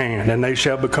together in your hand, and they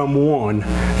shall become one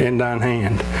in thine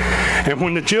hand. And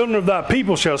when the children of thy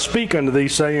people shall speak unto thee,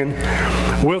 saying,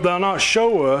 wilt thou not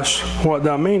show us what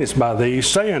thou meanest by these?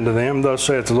 Say unto them, thus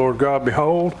saith the Lord God,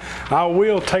 behold, I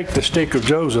will take the stick of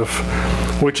Joseph,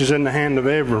 which is in the hand of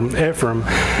Ephraim,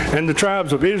 and the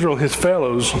tribes of Israel his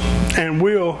fellows, and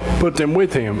will put them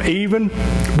with him, even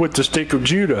with the stick of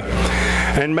Judah,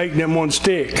 and make them one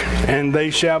stick, and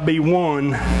they shall be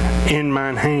one in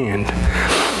mine hand.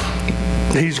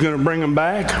 He's going to bring them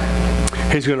back.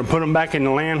 He's going to put them back in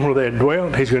the land where they had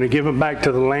dwelt. He's going to give them back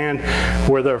to the land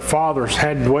where their fathers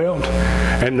had dwelt.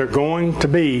 And they're going to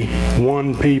be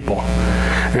one people.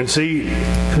 And see,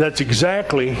 that's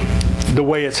exactly the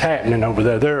way it's happening over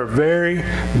there. There are very,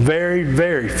 very,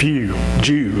 very few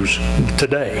Jews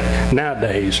today,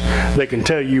 nowadays, that can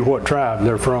tell you what tribe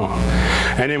they're from.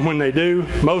 And then when they do,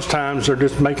 most times they're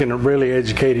just making a really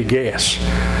educated guess.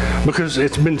 Because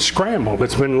it's been scrambled,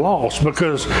 it's been lost,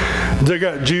 because they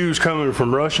got Jews coming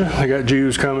from Russia, they got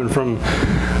Jews coming from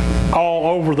all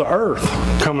over the earth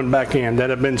coming back in that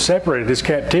have been separated. This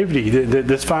captivity,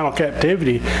 this final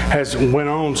captivity has went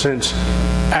on since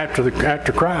after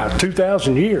Christ.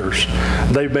 2,000 years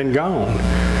they've been gone.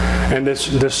 And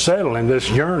this settling, this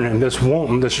yearning, this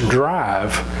wanting, this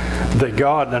drive that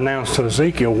God announced to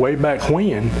Ezekiel way back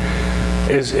when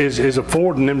is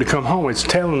affording them to come home. It's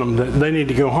telling them that they need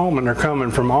to go home, and they're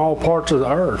coming from all parts of the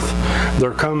earth.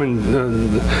 They're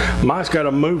coming. Mike's got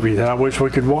a movie that I wish we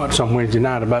could watch some Wednesday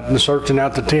night about searching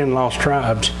out the 10 lost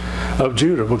tribes of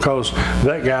Judah, because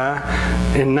that guy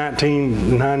in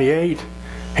 1998,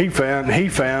 he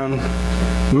found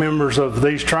members of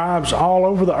these tribes all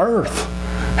over the earth.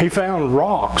 He found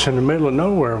rocks in the middle of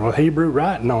nowhere with Hebrew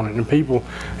writing on it, and people,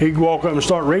 he'd walk up and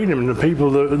start reading them, and the people,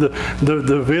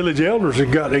 the village elders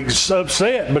had got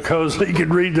upset because he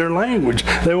could read their language.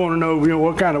 They want to know,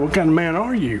 what kind of man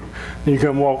are you? And you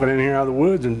come walking in here out of the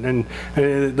woods, and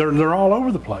they're all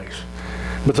over the place.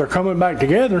 But they're coming back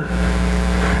together.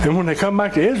 And when they come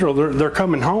back to Israel, they're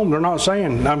coming home. They're not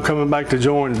saying, I'm coming back to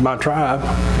join my tribe,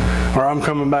 or I'm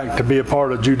coming back to be a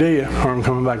part of Judea, or I'm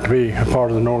coming back to be a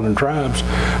part of the northern tribes.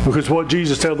 Because what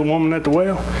Jesus told the woman at the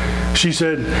well, she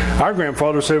said, our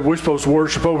grandfather said we're supposed to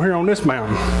worship over here on this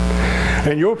mountain.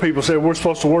 And your people said we're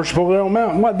supposed to worship over there on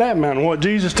mountain. What that mountain? What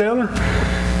Jesus tell her?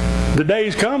 The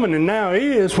day's coming, and now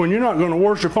is, when you're not going to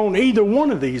worship on either one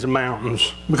of these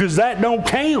mountains, because that don't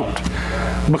count.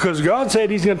 Because God said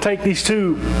He's going to take these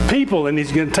two people, and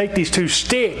He's going to take these two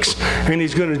sticks, and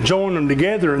He's going to join them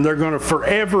together, and they're going to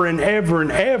forever and ever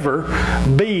and ever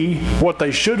be what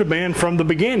they should have been from the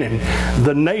beginning,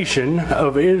 the nation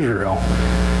of Israel,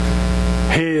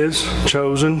 His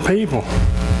chosen people.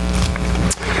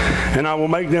 And I will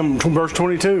make them, verse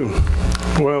 22,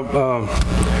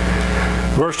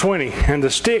 verse 20, and the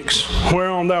sticks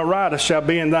whereon thou ridest shall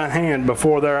be in thy hand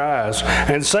before their eyes.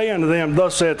 And say unto them,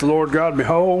 thus saith the Lord God,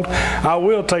 behold, I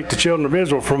will take the children of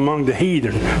Israel from among the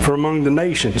heathen, from among the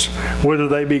nations, whither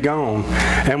they be gone,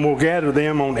 and will gather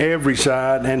them on every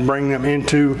side, and bring them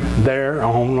into their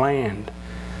own land.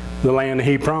 The land that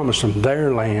He promised them,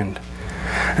 their land.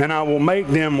 And I will make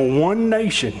them one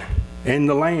nation in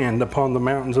the land upon the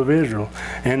mountains of Israel,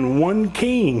 and one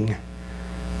king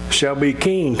shall be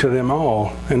king to them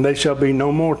all, and they shall be no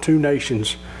more two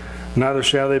nations, neither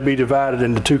shall they be divided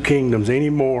into two kingdoms any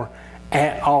more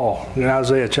at all. In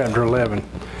Isaiah chapter 11.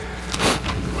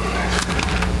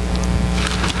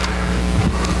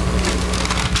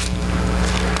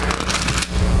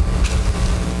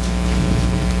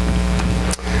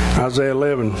 Isaiah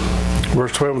 11,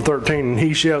 verse 12 and 13. And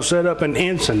he shall set up an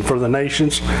ensign for the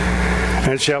nations,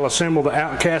 and shall assemble the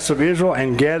outcasts of Israel,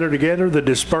 and gather together the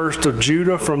dispersed of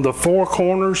Judah from the four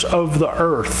corners of the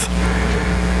earth.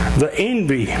 The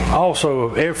envy also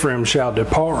of Ephraim shall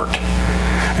depart,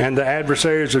 and the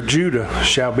adversaries of Judah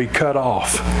shall be cut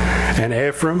off. And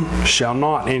Ephraim shall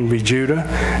not envy Judah,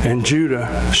 and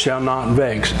Judah shall not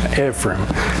vex Ephraim.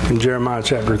 In Jeremiah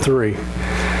chapter 3.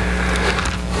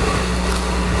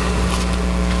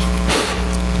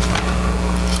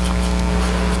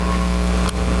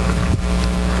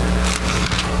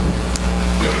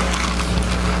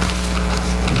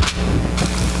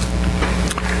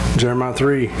 Jeremiah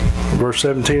 3, verse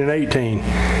 17 and 18.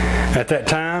 At that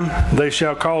time they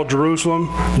shall call Jerusalem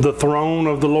the throne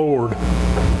of the Lord.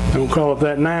 Don't call it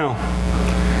that now.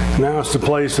 Now it's the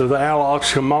place of the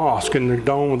Al-Aqsa Mosque and the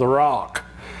Dome of the Rock.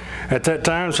 At that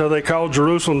time shall they call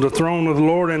Jerusalem the throne of the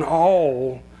Lord, and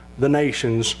all the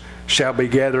nations shall be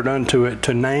gathered unto it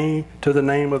to the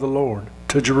name of the Lord,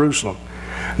 to Jerusalem.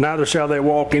 Neither shall they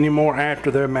walk any more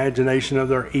after their imagination of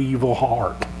their evil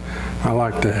heart. I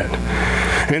like that.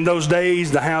 In those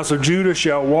days the house of Judah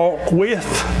shall walk with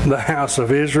the house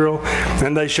of Israel,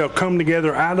 and they shall come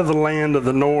together out of the land of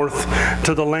the north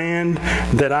to the land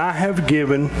that I have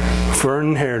given for an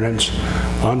inheritance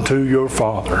unto your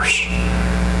fathers.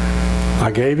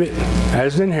 I gave it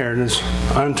as an inheritance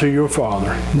unto your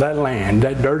father. That land,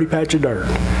 that dirty patch of dirt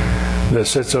that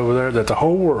sits over there that the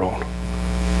whole world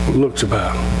looks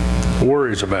about,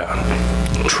 worries about,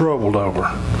 troubled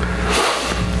over.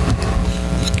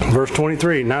 Verse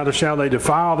 23, neither shall they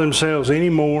defile themselves any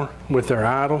more with their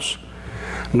idols,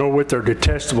 nor with their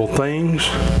detestable things,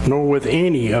 nor with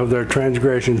any of their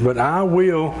transgressions, but I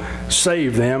will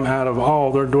save them out of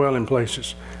all their dwelling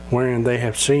places, wherein they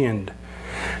have sinned,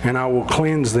 and I will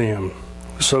cleanse them.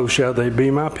 So shall they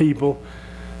be my people,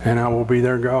 and I will be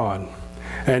their God.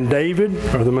 And David,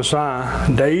 or the Messiah,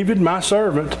 David, my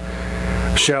servant,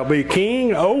 shall be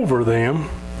king over them,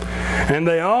 and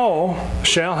they all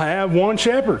shall have one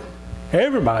shepherd.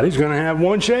 Everybody's going to have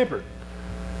one shepherd.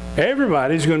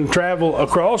 Everybody's going to travel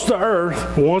across the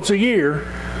earth once a year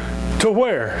to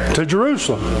where? To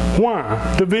Jerusalem.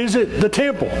 Why? To visit the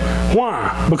temple.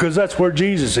 Why? Because that's where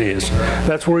Jesus is.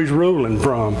 That's where he's ruling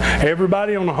from.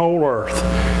 Everybody on the whole earth.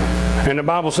 And the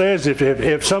Bible says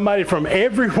if somebody from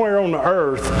everywhere on the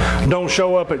earth don't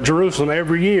show up at Jerusalem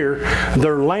every year,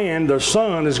 their land, the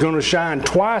sun is going to shine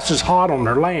twice as hot on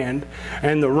their land,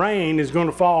 and the rain is going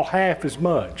to fall half as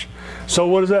much. So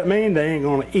what does that mean? They ain't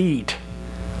going to eat.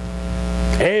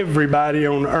 Everybody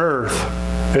on earth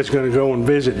is going to go and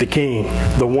visit the king,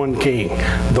 the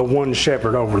one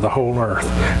shepherd over the whole earth,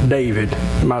 David,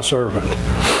 my servant.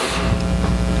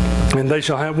 And they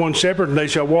shall have one shepherd, and they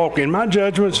shall walk in my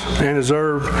judgments and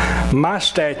observe my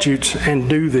statutes and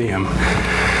do them. All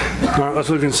right, let's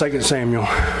look in 2 Samuel.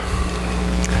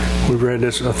 We've read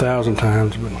this 1,000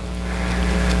 times, but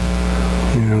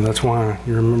you know that's why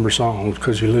you remember songs,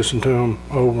 because you listen to them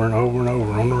over and over and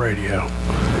over on the radio.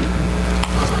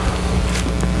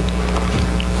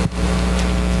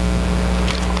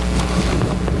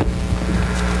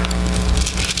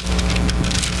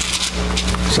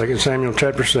 2 Samuel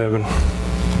chapter 7,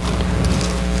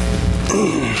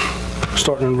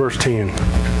 starting in verse 10.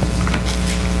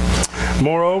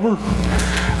 Moreover,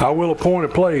 I will appoint a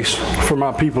place for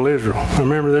my people Israel.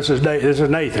 Remember, this is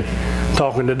Nathan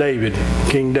talking to David,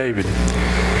 King David.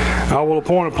 I will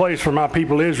appoint a place for my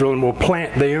people Israel, and will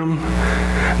plant them,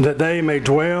 that they may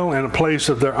dwell in a place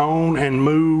of their own, and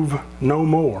move no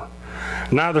more.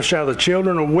 Neither shall the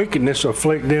children of wickedness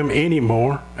afflict them any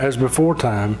more, as before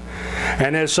time,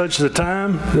 and as since the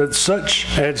time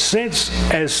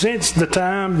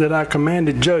that I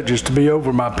commanded judges to be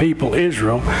over my people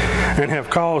Israel, and have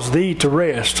caused thee to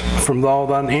rest from all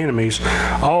thine enemies.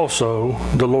 Also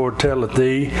the Lord telleth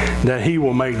thee that he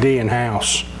will make thee an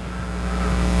house.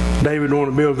 David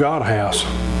wanted to build God a house,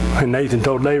 and Nathan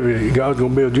told David, God's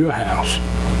going to build you a house.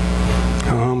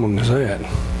 How humbling is that?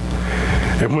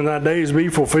 And when thy days be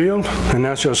fulfilled, and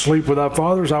thou shalt sleep with thy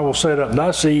fathers, I will set up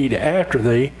thy seed after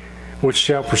thee, which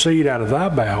shall proceed out of thy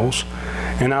bowels,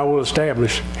 and I will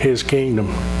establish his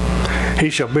kingdom. He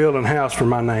shall build an house for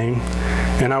my name,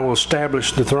 and I will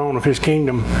establish the throne of his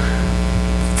kingdom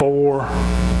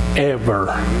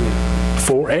forever.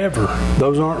 Forever.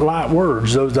 Those aren't light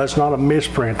words. That's not a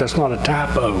misprint. That's not a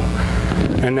typo.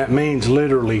 And that means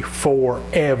literally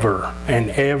forever and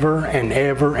ever and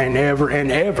ever and ever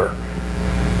and ever.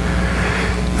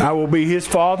 I will be his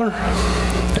father,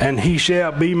 and he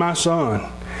shall be my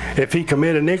son. If he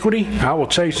commit iniquity, I will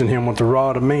chasten him with the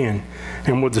rod of men,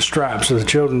 and with the stripes of the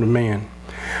children of men.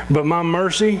 But my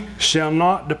mercy shall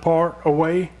not depart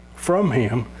away from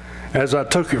him, as I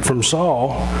took it from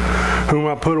Saul, whom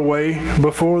I put away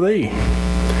before thee.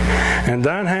 And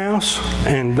thine house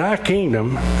and thy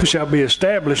kingdom shall be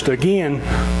established again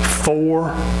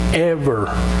forever.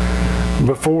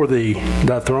 Before thee,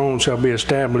 thy throne shall be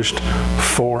established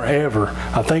forever.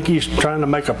 I think he's trying to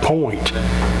make a point.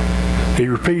 He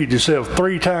repeated himself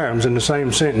 3 times in the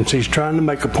same sentence. He's trying to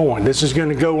make a point. This is going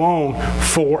to go on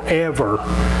forever.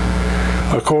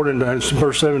 According to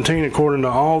verse 17, according to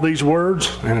all these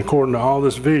words and according to all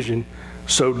this vision,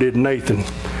 so did Nathan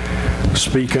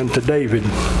speak unto David.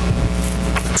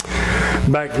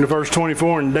 Back to verse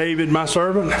 24, and David my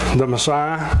servant, the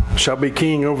Messiah, shall be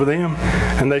king over them,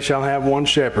 and they shall have one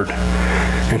shepherd.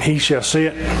 And he shall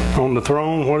sit on the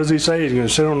throne. What does he say? He's going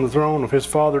to sit on the throne of his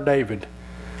father David.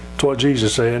 That's what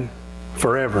Jesus said,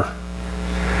 forever.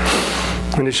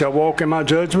 And he shall walk in my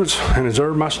judgments and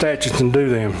observe my statutes and do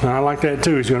them. And I like that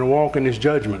too. He's going to walk in his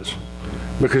judgments,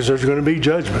 because there's going to be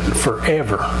judgment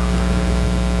forever.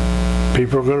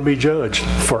 People are going to be judged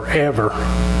forever.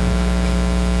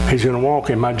 He's going to walk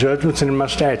in my judgments and in my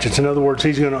statutes. In other words,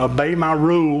 he's going to obey my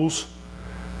rules,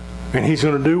 and he's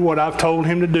going to do what I've told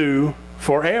him to do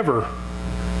forever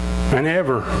and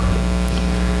ever,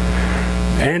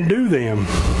 and do them.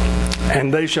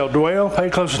 And they shall dwell, pay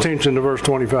close attention to verse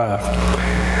 25,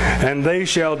 and they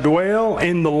shall dwell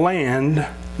in the land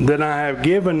that I have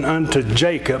given unto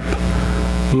Jacob,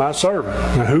 my servant.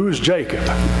 Now, who is Jacob?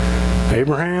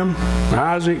 Abraham,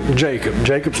 Isaac, Jacob.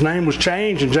 Jacob's name was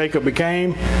changed, and Jacob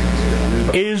became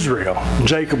Israel.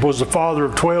 Jacob was the father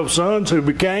of 12 sons who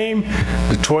became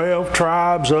the 12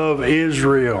 tribes of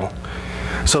Israel.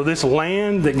 So this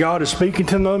land that God is speaking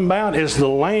to them about is the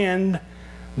land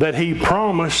that He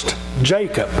promised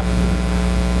Jacob,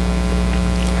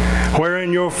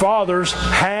 wherein your fathers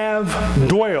have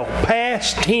dwelt.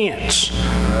 Past tense.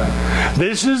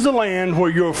 This is the land where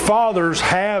your fathers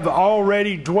have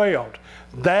already dwelt.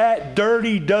 That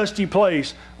dirty, dusty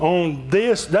place on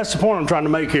this, that's the point I'm trying to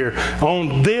make here,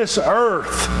 on this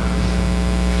earth,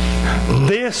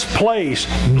 this place,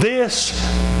 this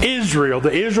Israel,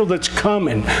 the Israel that's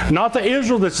coming, not the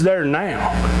Israel that's there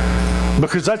now,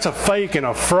 because that's a fake and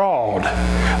a fraud.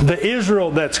 The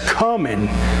Israel that's coming,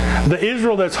 the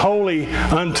Israel that's holy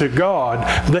unto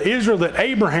God, the Israel that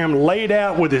Abraham laid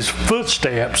out with his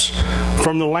footsteps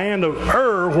from the land of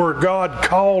Ur, where God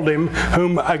called him,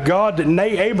 whom a God that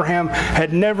Abraham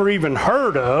had never even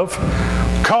heard of,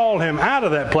 called him out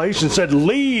of that place and said,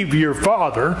 leave your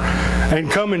father and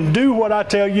come and do what I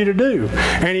tell you to do.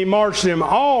 And He marched them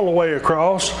all the way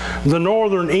across the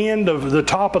northern end of the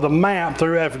top of the map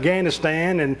through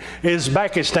Afghanistan and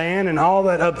Uzbekistan and all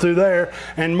that up through there,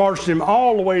 and marched them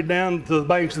all the way down to the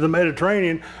banks of the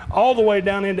Mediterranean, all the way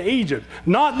down into Egypt.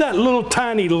 Not that little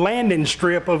tiny landing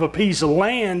strip of a piece of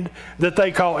land that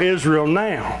they call Israel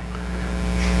now.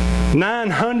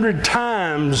 900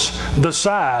 times the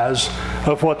size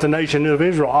of what the nation of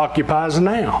Israel occupies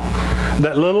now.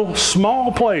 That little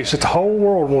small place that the whole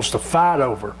world wants to fight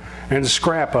over and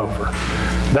scrap over.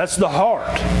 That's the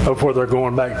heart of where they're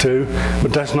going back to,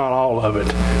 but that's not all of it,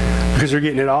 because they're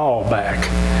getting it all back.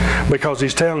 Because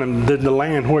He's telling them that the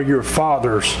land where your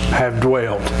fathers have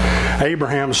dwelt.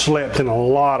 Abraham slept in a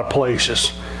lot of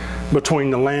places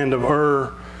between the land of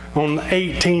Ur. On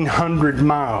 1,800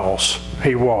 miles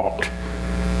he walked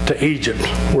to Egypt,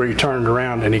 where he turned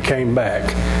around and he came back.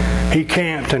 He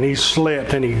camped and he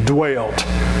slept and he dwelt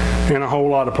in a whole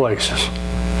lot of places.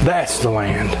 That's the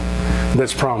land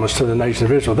that's promised to the nation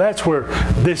of Israel. That's where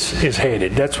this is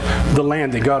headed. That's the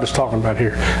land that God is talking about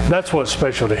here. That's what's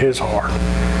special to His heart.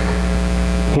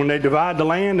 When they divide the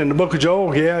land in the book of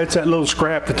Joel, yeah, it's that little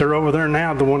scrap that they're over there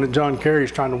now, the one that John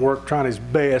Kerry's trying his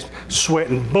best,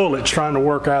 sweating bullets, trying to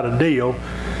work out a deal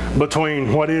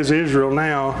between what is Israel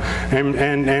now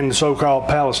and so-called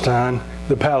Palestine,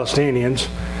 the Palestinians.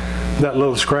 That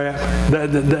little scrap.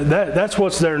 That's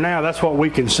what's there now. That's what we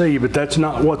can see, but that's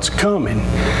not what's coming.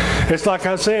 It's like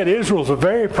I said, Israel's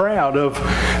very proud of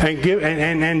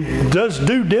and does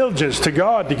due diligence to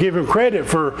God to give Him credit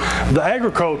for the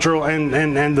agricultural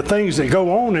and the things that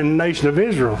go on in the nation of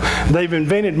Israel. They've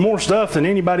invented more stuff than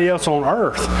anybody else on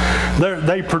earth.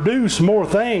 They produce more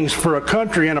things for a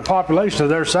country and a population of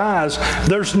their size.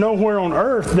 There's nowhere on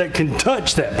earth that can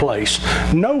touch that place.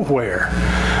 Nowhere.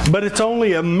 But it's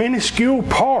only a minuscule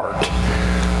part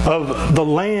of the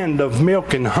land of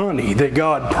milk and honey that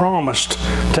God promised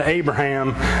to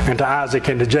Abraham and to Isaac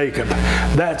and to Jacob.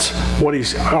 That's what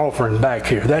He's offering back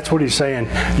here. That's what He's saying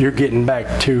you're getting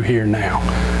back to here now.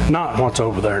 Not what's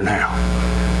over there now.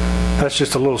 That's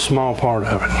just a little small part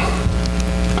of it.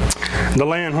 The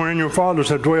land wherein your fathers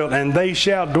have dwelt, and they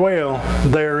shall dwell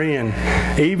therein,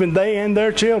 even they and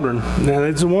their children. Now,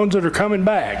 it's the ones that are coming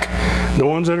back, the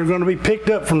ones that are going to be picked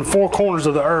up from the four corners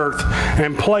of the earth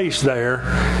and placed there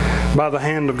by the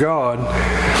hand of God.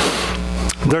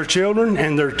 Their children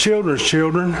and their children's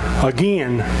children,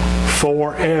 again,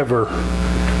 forever.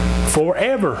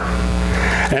 Forever.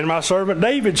 And my servant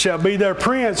David shall be their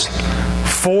prince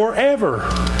forever.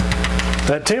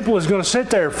 That temple is going to sit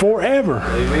there forever.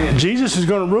 Amen. Jesus is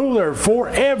going to rule there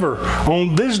forever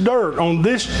on this dirt, on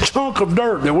this chunk of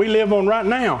dirt that we live on right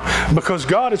now, because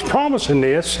God is promising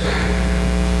this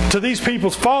to these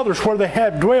people's fathers where they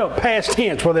have dwelt, past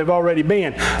tense, where they've already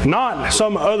been, not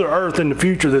some other earth in the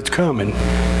future that's coming.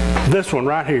 This one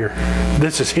right here,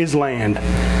 this is His land.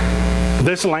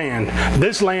 This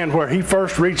land where He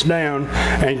first reached down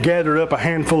and gathered up a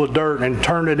handful of dirt and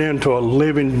turned it into a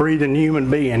living, breathing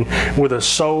human being with a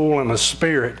soul and a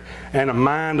spirit and a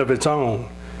mind of its own.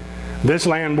 This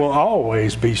land will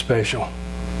always be special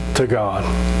to God.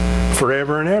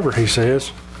 Forever and ever, He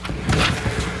says.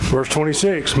 Verse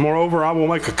 26, moreover, I will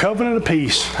make a covenant of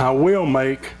peace. I will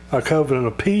make a covenant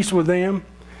of peace with them.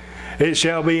 It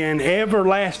shall be an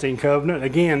everlasting covenant.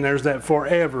 Again, there's that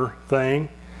forever thing.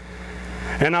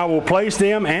 And I will place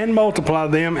them and multiply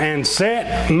them and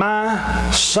set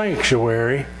my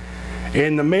sanctuary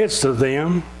in the midst of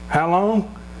them. How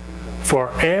long?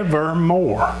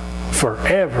 Forevermore.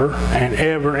 forever and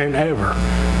ever and ever.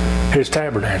 His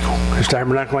tabernacle. His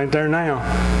tabernacle ain't there now.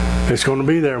 It's going to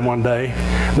be there one day.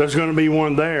 There's going to be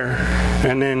one there.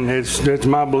 And then it's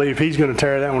my belief he's going to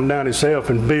tear that one down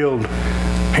himself and build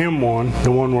him one,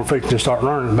 the one we're fixing to start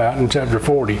learning about in chapter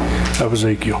 40 of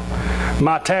Ezekiel.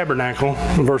 My tabernacle,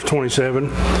 verse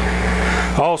 27,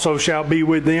 also shall be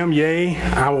with them, yea,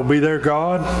 I will be their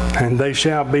God, and they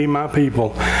shall be my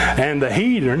people. And the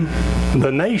heathen,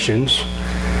 the nations,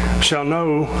 shall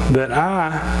know that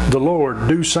I, the Lord,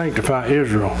 do sanctify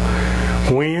Israel,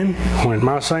 when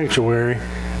my sanctuary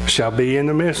shall be in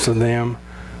the midst of them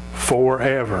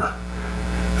forever.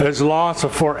 There's lots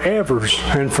of forevers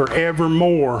and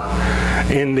forevermore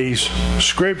in these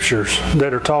scriptures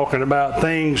that are talking about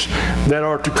things that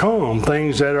are to come,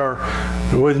 things that are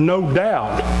with no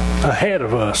doubt ahead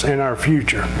of us in our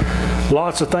future.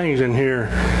 Lots of things in here,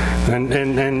 and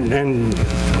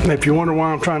if you wonder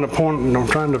why I'm trying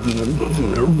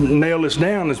to nail this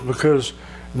down, is because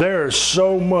there is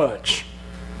so much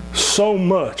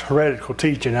heretical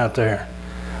teaching out there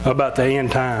about the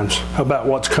end times, about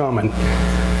what's coming.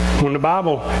 When the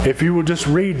Bible, if you will just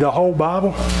read the whole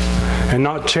Bible and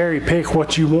not cherry pick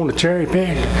what you want to cherry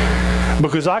pick,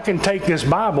 because I can take this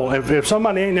Bible, if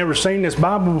somebody ain't never seen this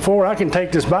Bible before, I can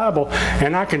take this Bible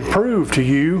and I can prove to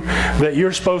you that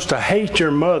you're supposed to hate your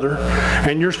mother,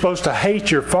 and you're supposed to hate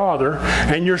your father,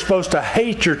 and you're supposed to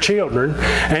hate your children,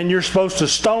 and you're supposed to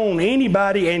stone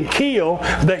anybody and kill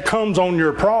that comes on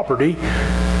your property.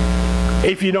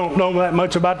 If you don't know that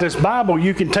much about this Bible,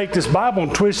 you can take this Bible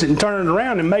and twist it and turn it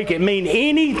around and make it mean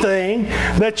anything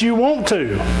that you want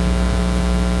to.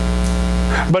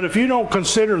 But if you don't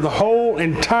consider the whole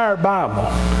entire Bible,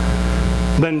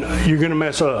 then you're going to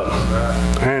mess up.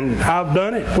 And I've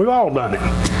done it. We've all done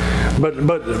it.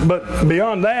 But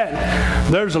beyond that,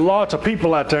 there's lots of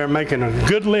people out there making a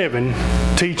good living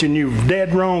teaching you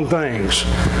dead wrong things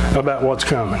about what's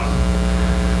coming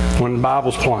when the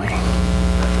Bible's plain.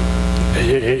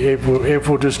 If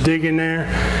we'll just dig in there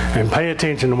and pay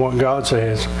attention to what God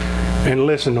says and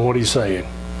listen to what He's saying.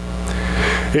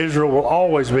 Israel will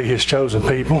always be His chosen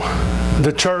people.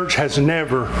 The church has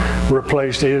never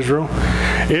replaced Israel.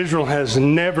 Israel has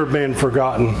never been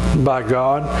forgotten by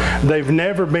God. They've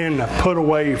never been put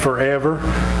away forever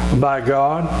by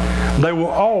God. They will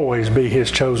always be His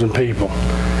chosen people.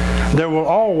 There will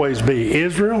always be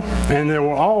Israel, and there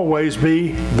will always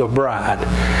be the bride.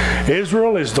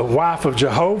 Israel is the wife of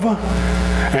Jehovah,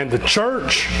 and the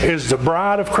church is the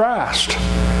bride of Christ.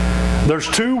 There's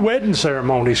 2 wedding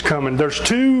ceremonies coming. There's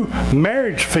 2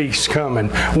 marriage feasts coming.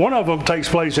 One of them takes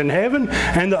place in heaven,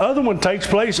 and the other one takes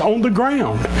place on the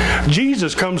ground.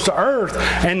 Jesus comes to earth,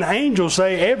 and the angels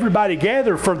say, everybody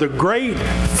gather for the great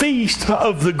feast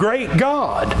of the great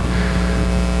God.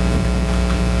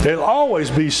 It'll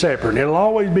always be separate. It'll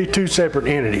always be 2 separate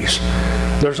entities.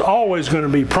 There's always going to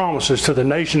be promises to the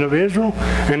nation of Israel,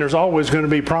 and there's always going to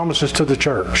be promises to the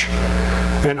church.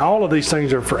 And all of these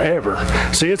things are forever.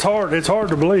 See, it's hard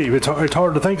to believe. It's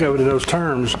hard to think of it in those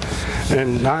terms.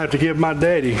 And I have to give my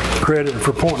daddy credit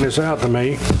for pointing this out to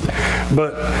me.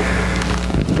 But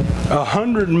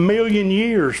 100 million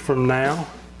years from now,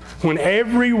 when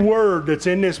every word that's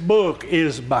in this book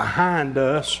is behind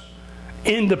us,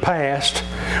 in the past,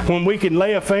 when we can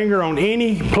lay a finger on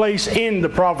any place in the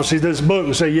prophecy of this book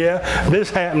and say, yeah, this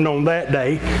happened on that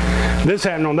day, this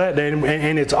happened on that day,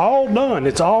 and it's all done,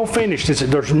 it's all finished.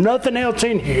 There's nothing else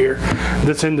in here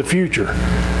that's in the future.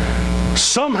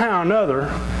 Somehow or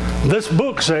another, this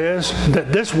book says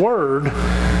that this word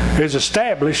is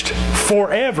established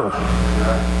forever.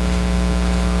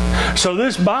 So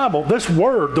this Bible, this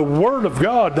Word, the Word of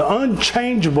God, the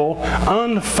unchangeable,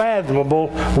 unfathomable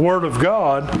Word of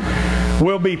God,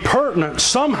 will be pertinent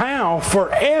somehow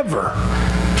forever.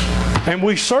 And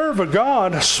we serve a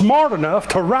God smart enough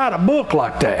to write a book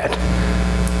like that.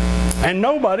 And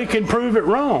nobody can prove it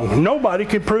wrong. Nobody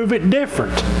can prove it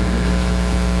different.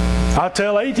 I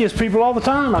tell atheist people all the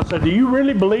time, I said, do you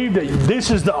really believe that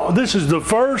this is the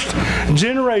first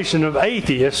generation of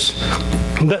atheists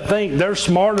that think they're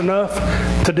smart enough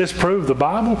to disprove the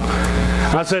Bible?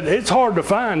 I said, it's hard to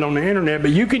find on the internet,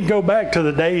 but you can go back to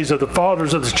the days of the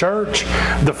fathers of the church,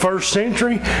 the 1st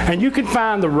century, and you can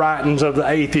find the writings of the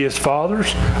atheist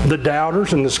fathers, the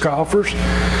doubters and the scoffers.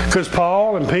 Because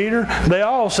Paul and Peter, they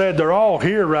all said they're all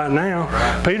here right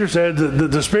now. Peter said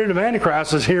the spirit of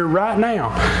Antichrist is here right now.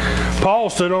 Paul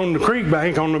stood on the creek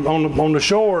bank on the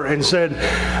shore and said,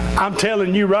 I'm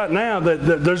telling you right now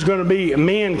that there's going to be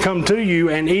men come to you,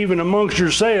 and even amongst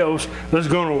yourselves, there's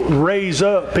going to raise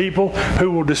up people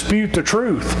who will dispute the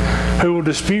truth, who will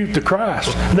dispute the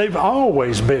Christ. They've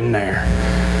always been there.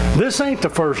 This ain't the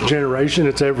first generation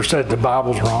that's ever said the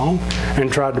Bible's wrong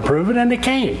and tried to prove it, and they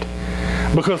can't.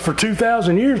 Because for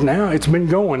 2,000 years now, it's been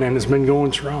going, and it's been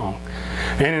going strong.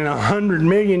 And in 100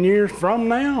 million years from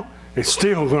now, it's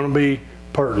still going to be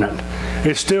pertinent.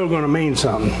 It's still going to mean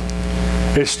something.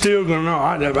 It's still going to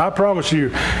know. I promise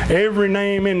you, every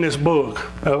name in this book,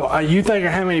 you think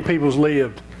of how many people's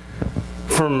lived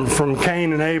from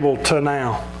Cain and Abel to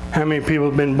now. How many people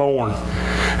have been born.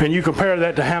 And you compare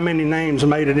that to how many names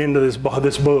made it into this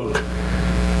book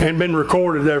and been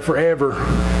recorded there forever.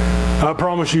 I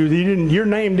promise you, your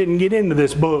name didn't get into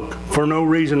this book for no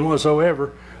reason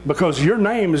whatsoever, because your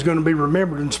name is going to be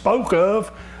remembered and spoke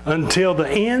of until the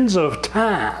ends of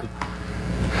time.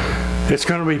 It's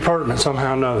going to be pertinent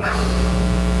somehow or another.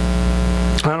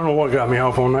 I don't know what got me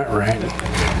off on that rant.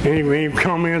 Any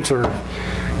comments or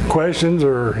questions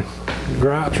or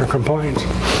gripes or complaints?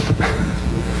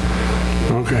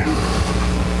 Okay.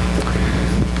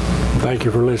 Thank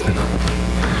you for listening.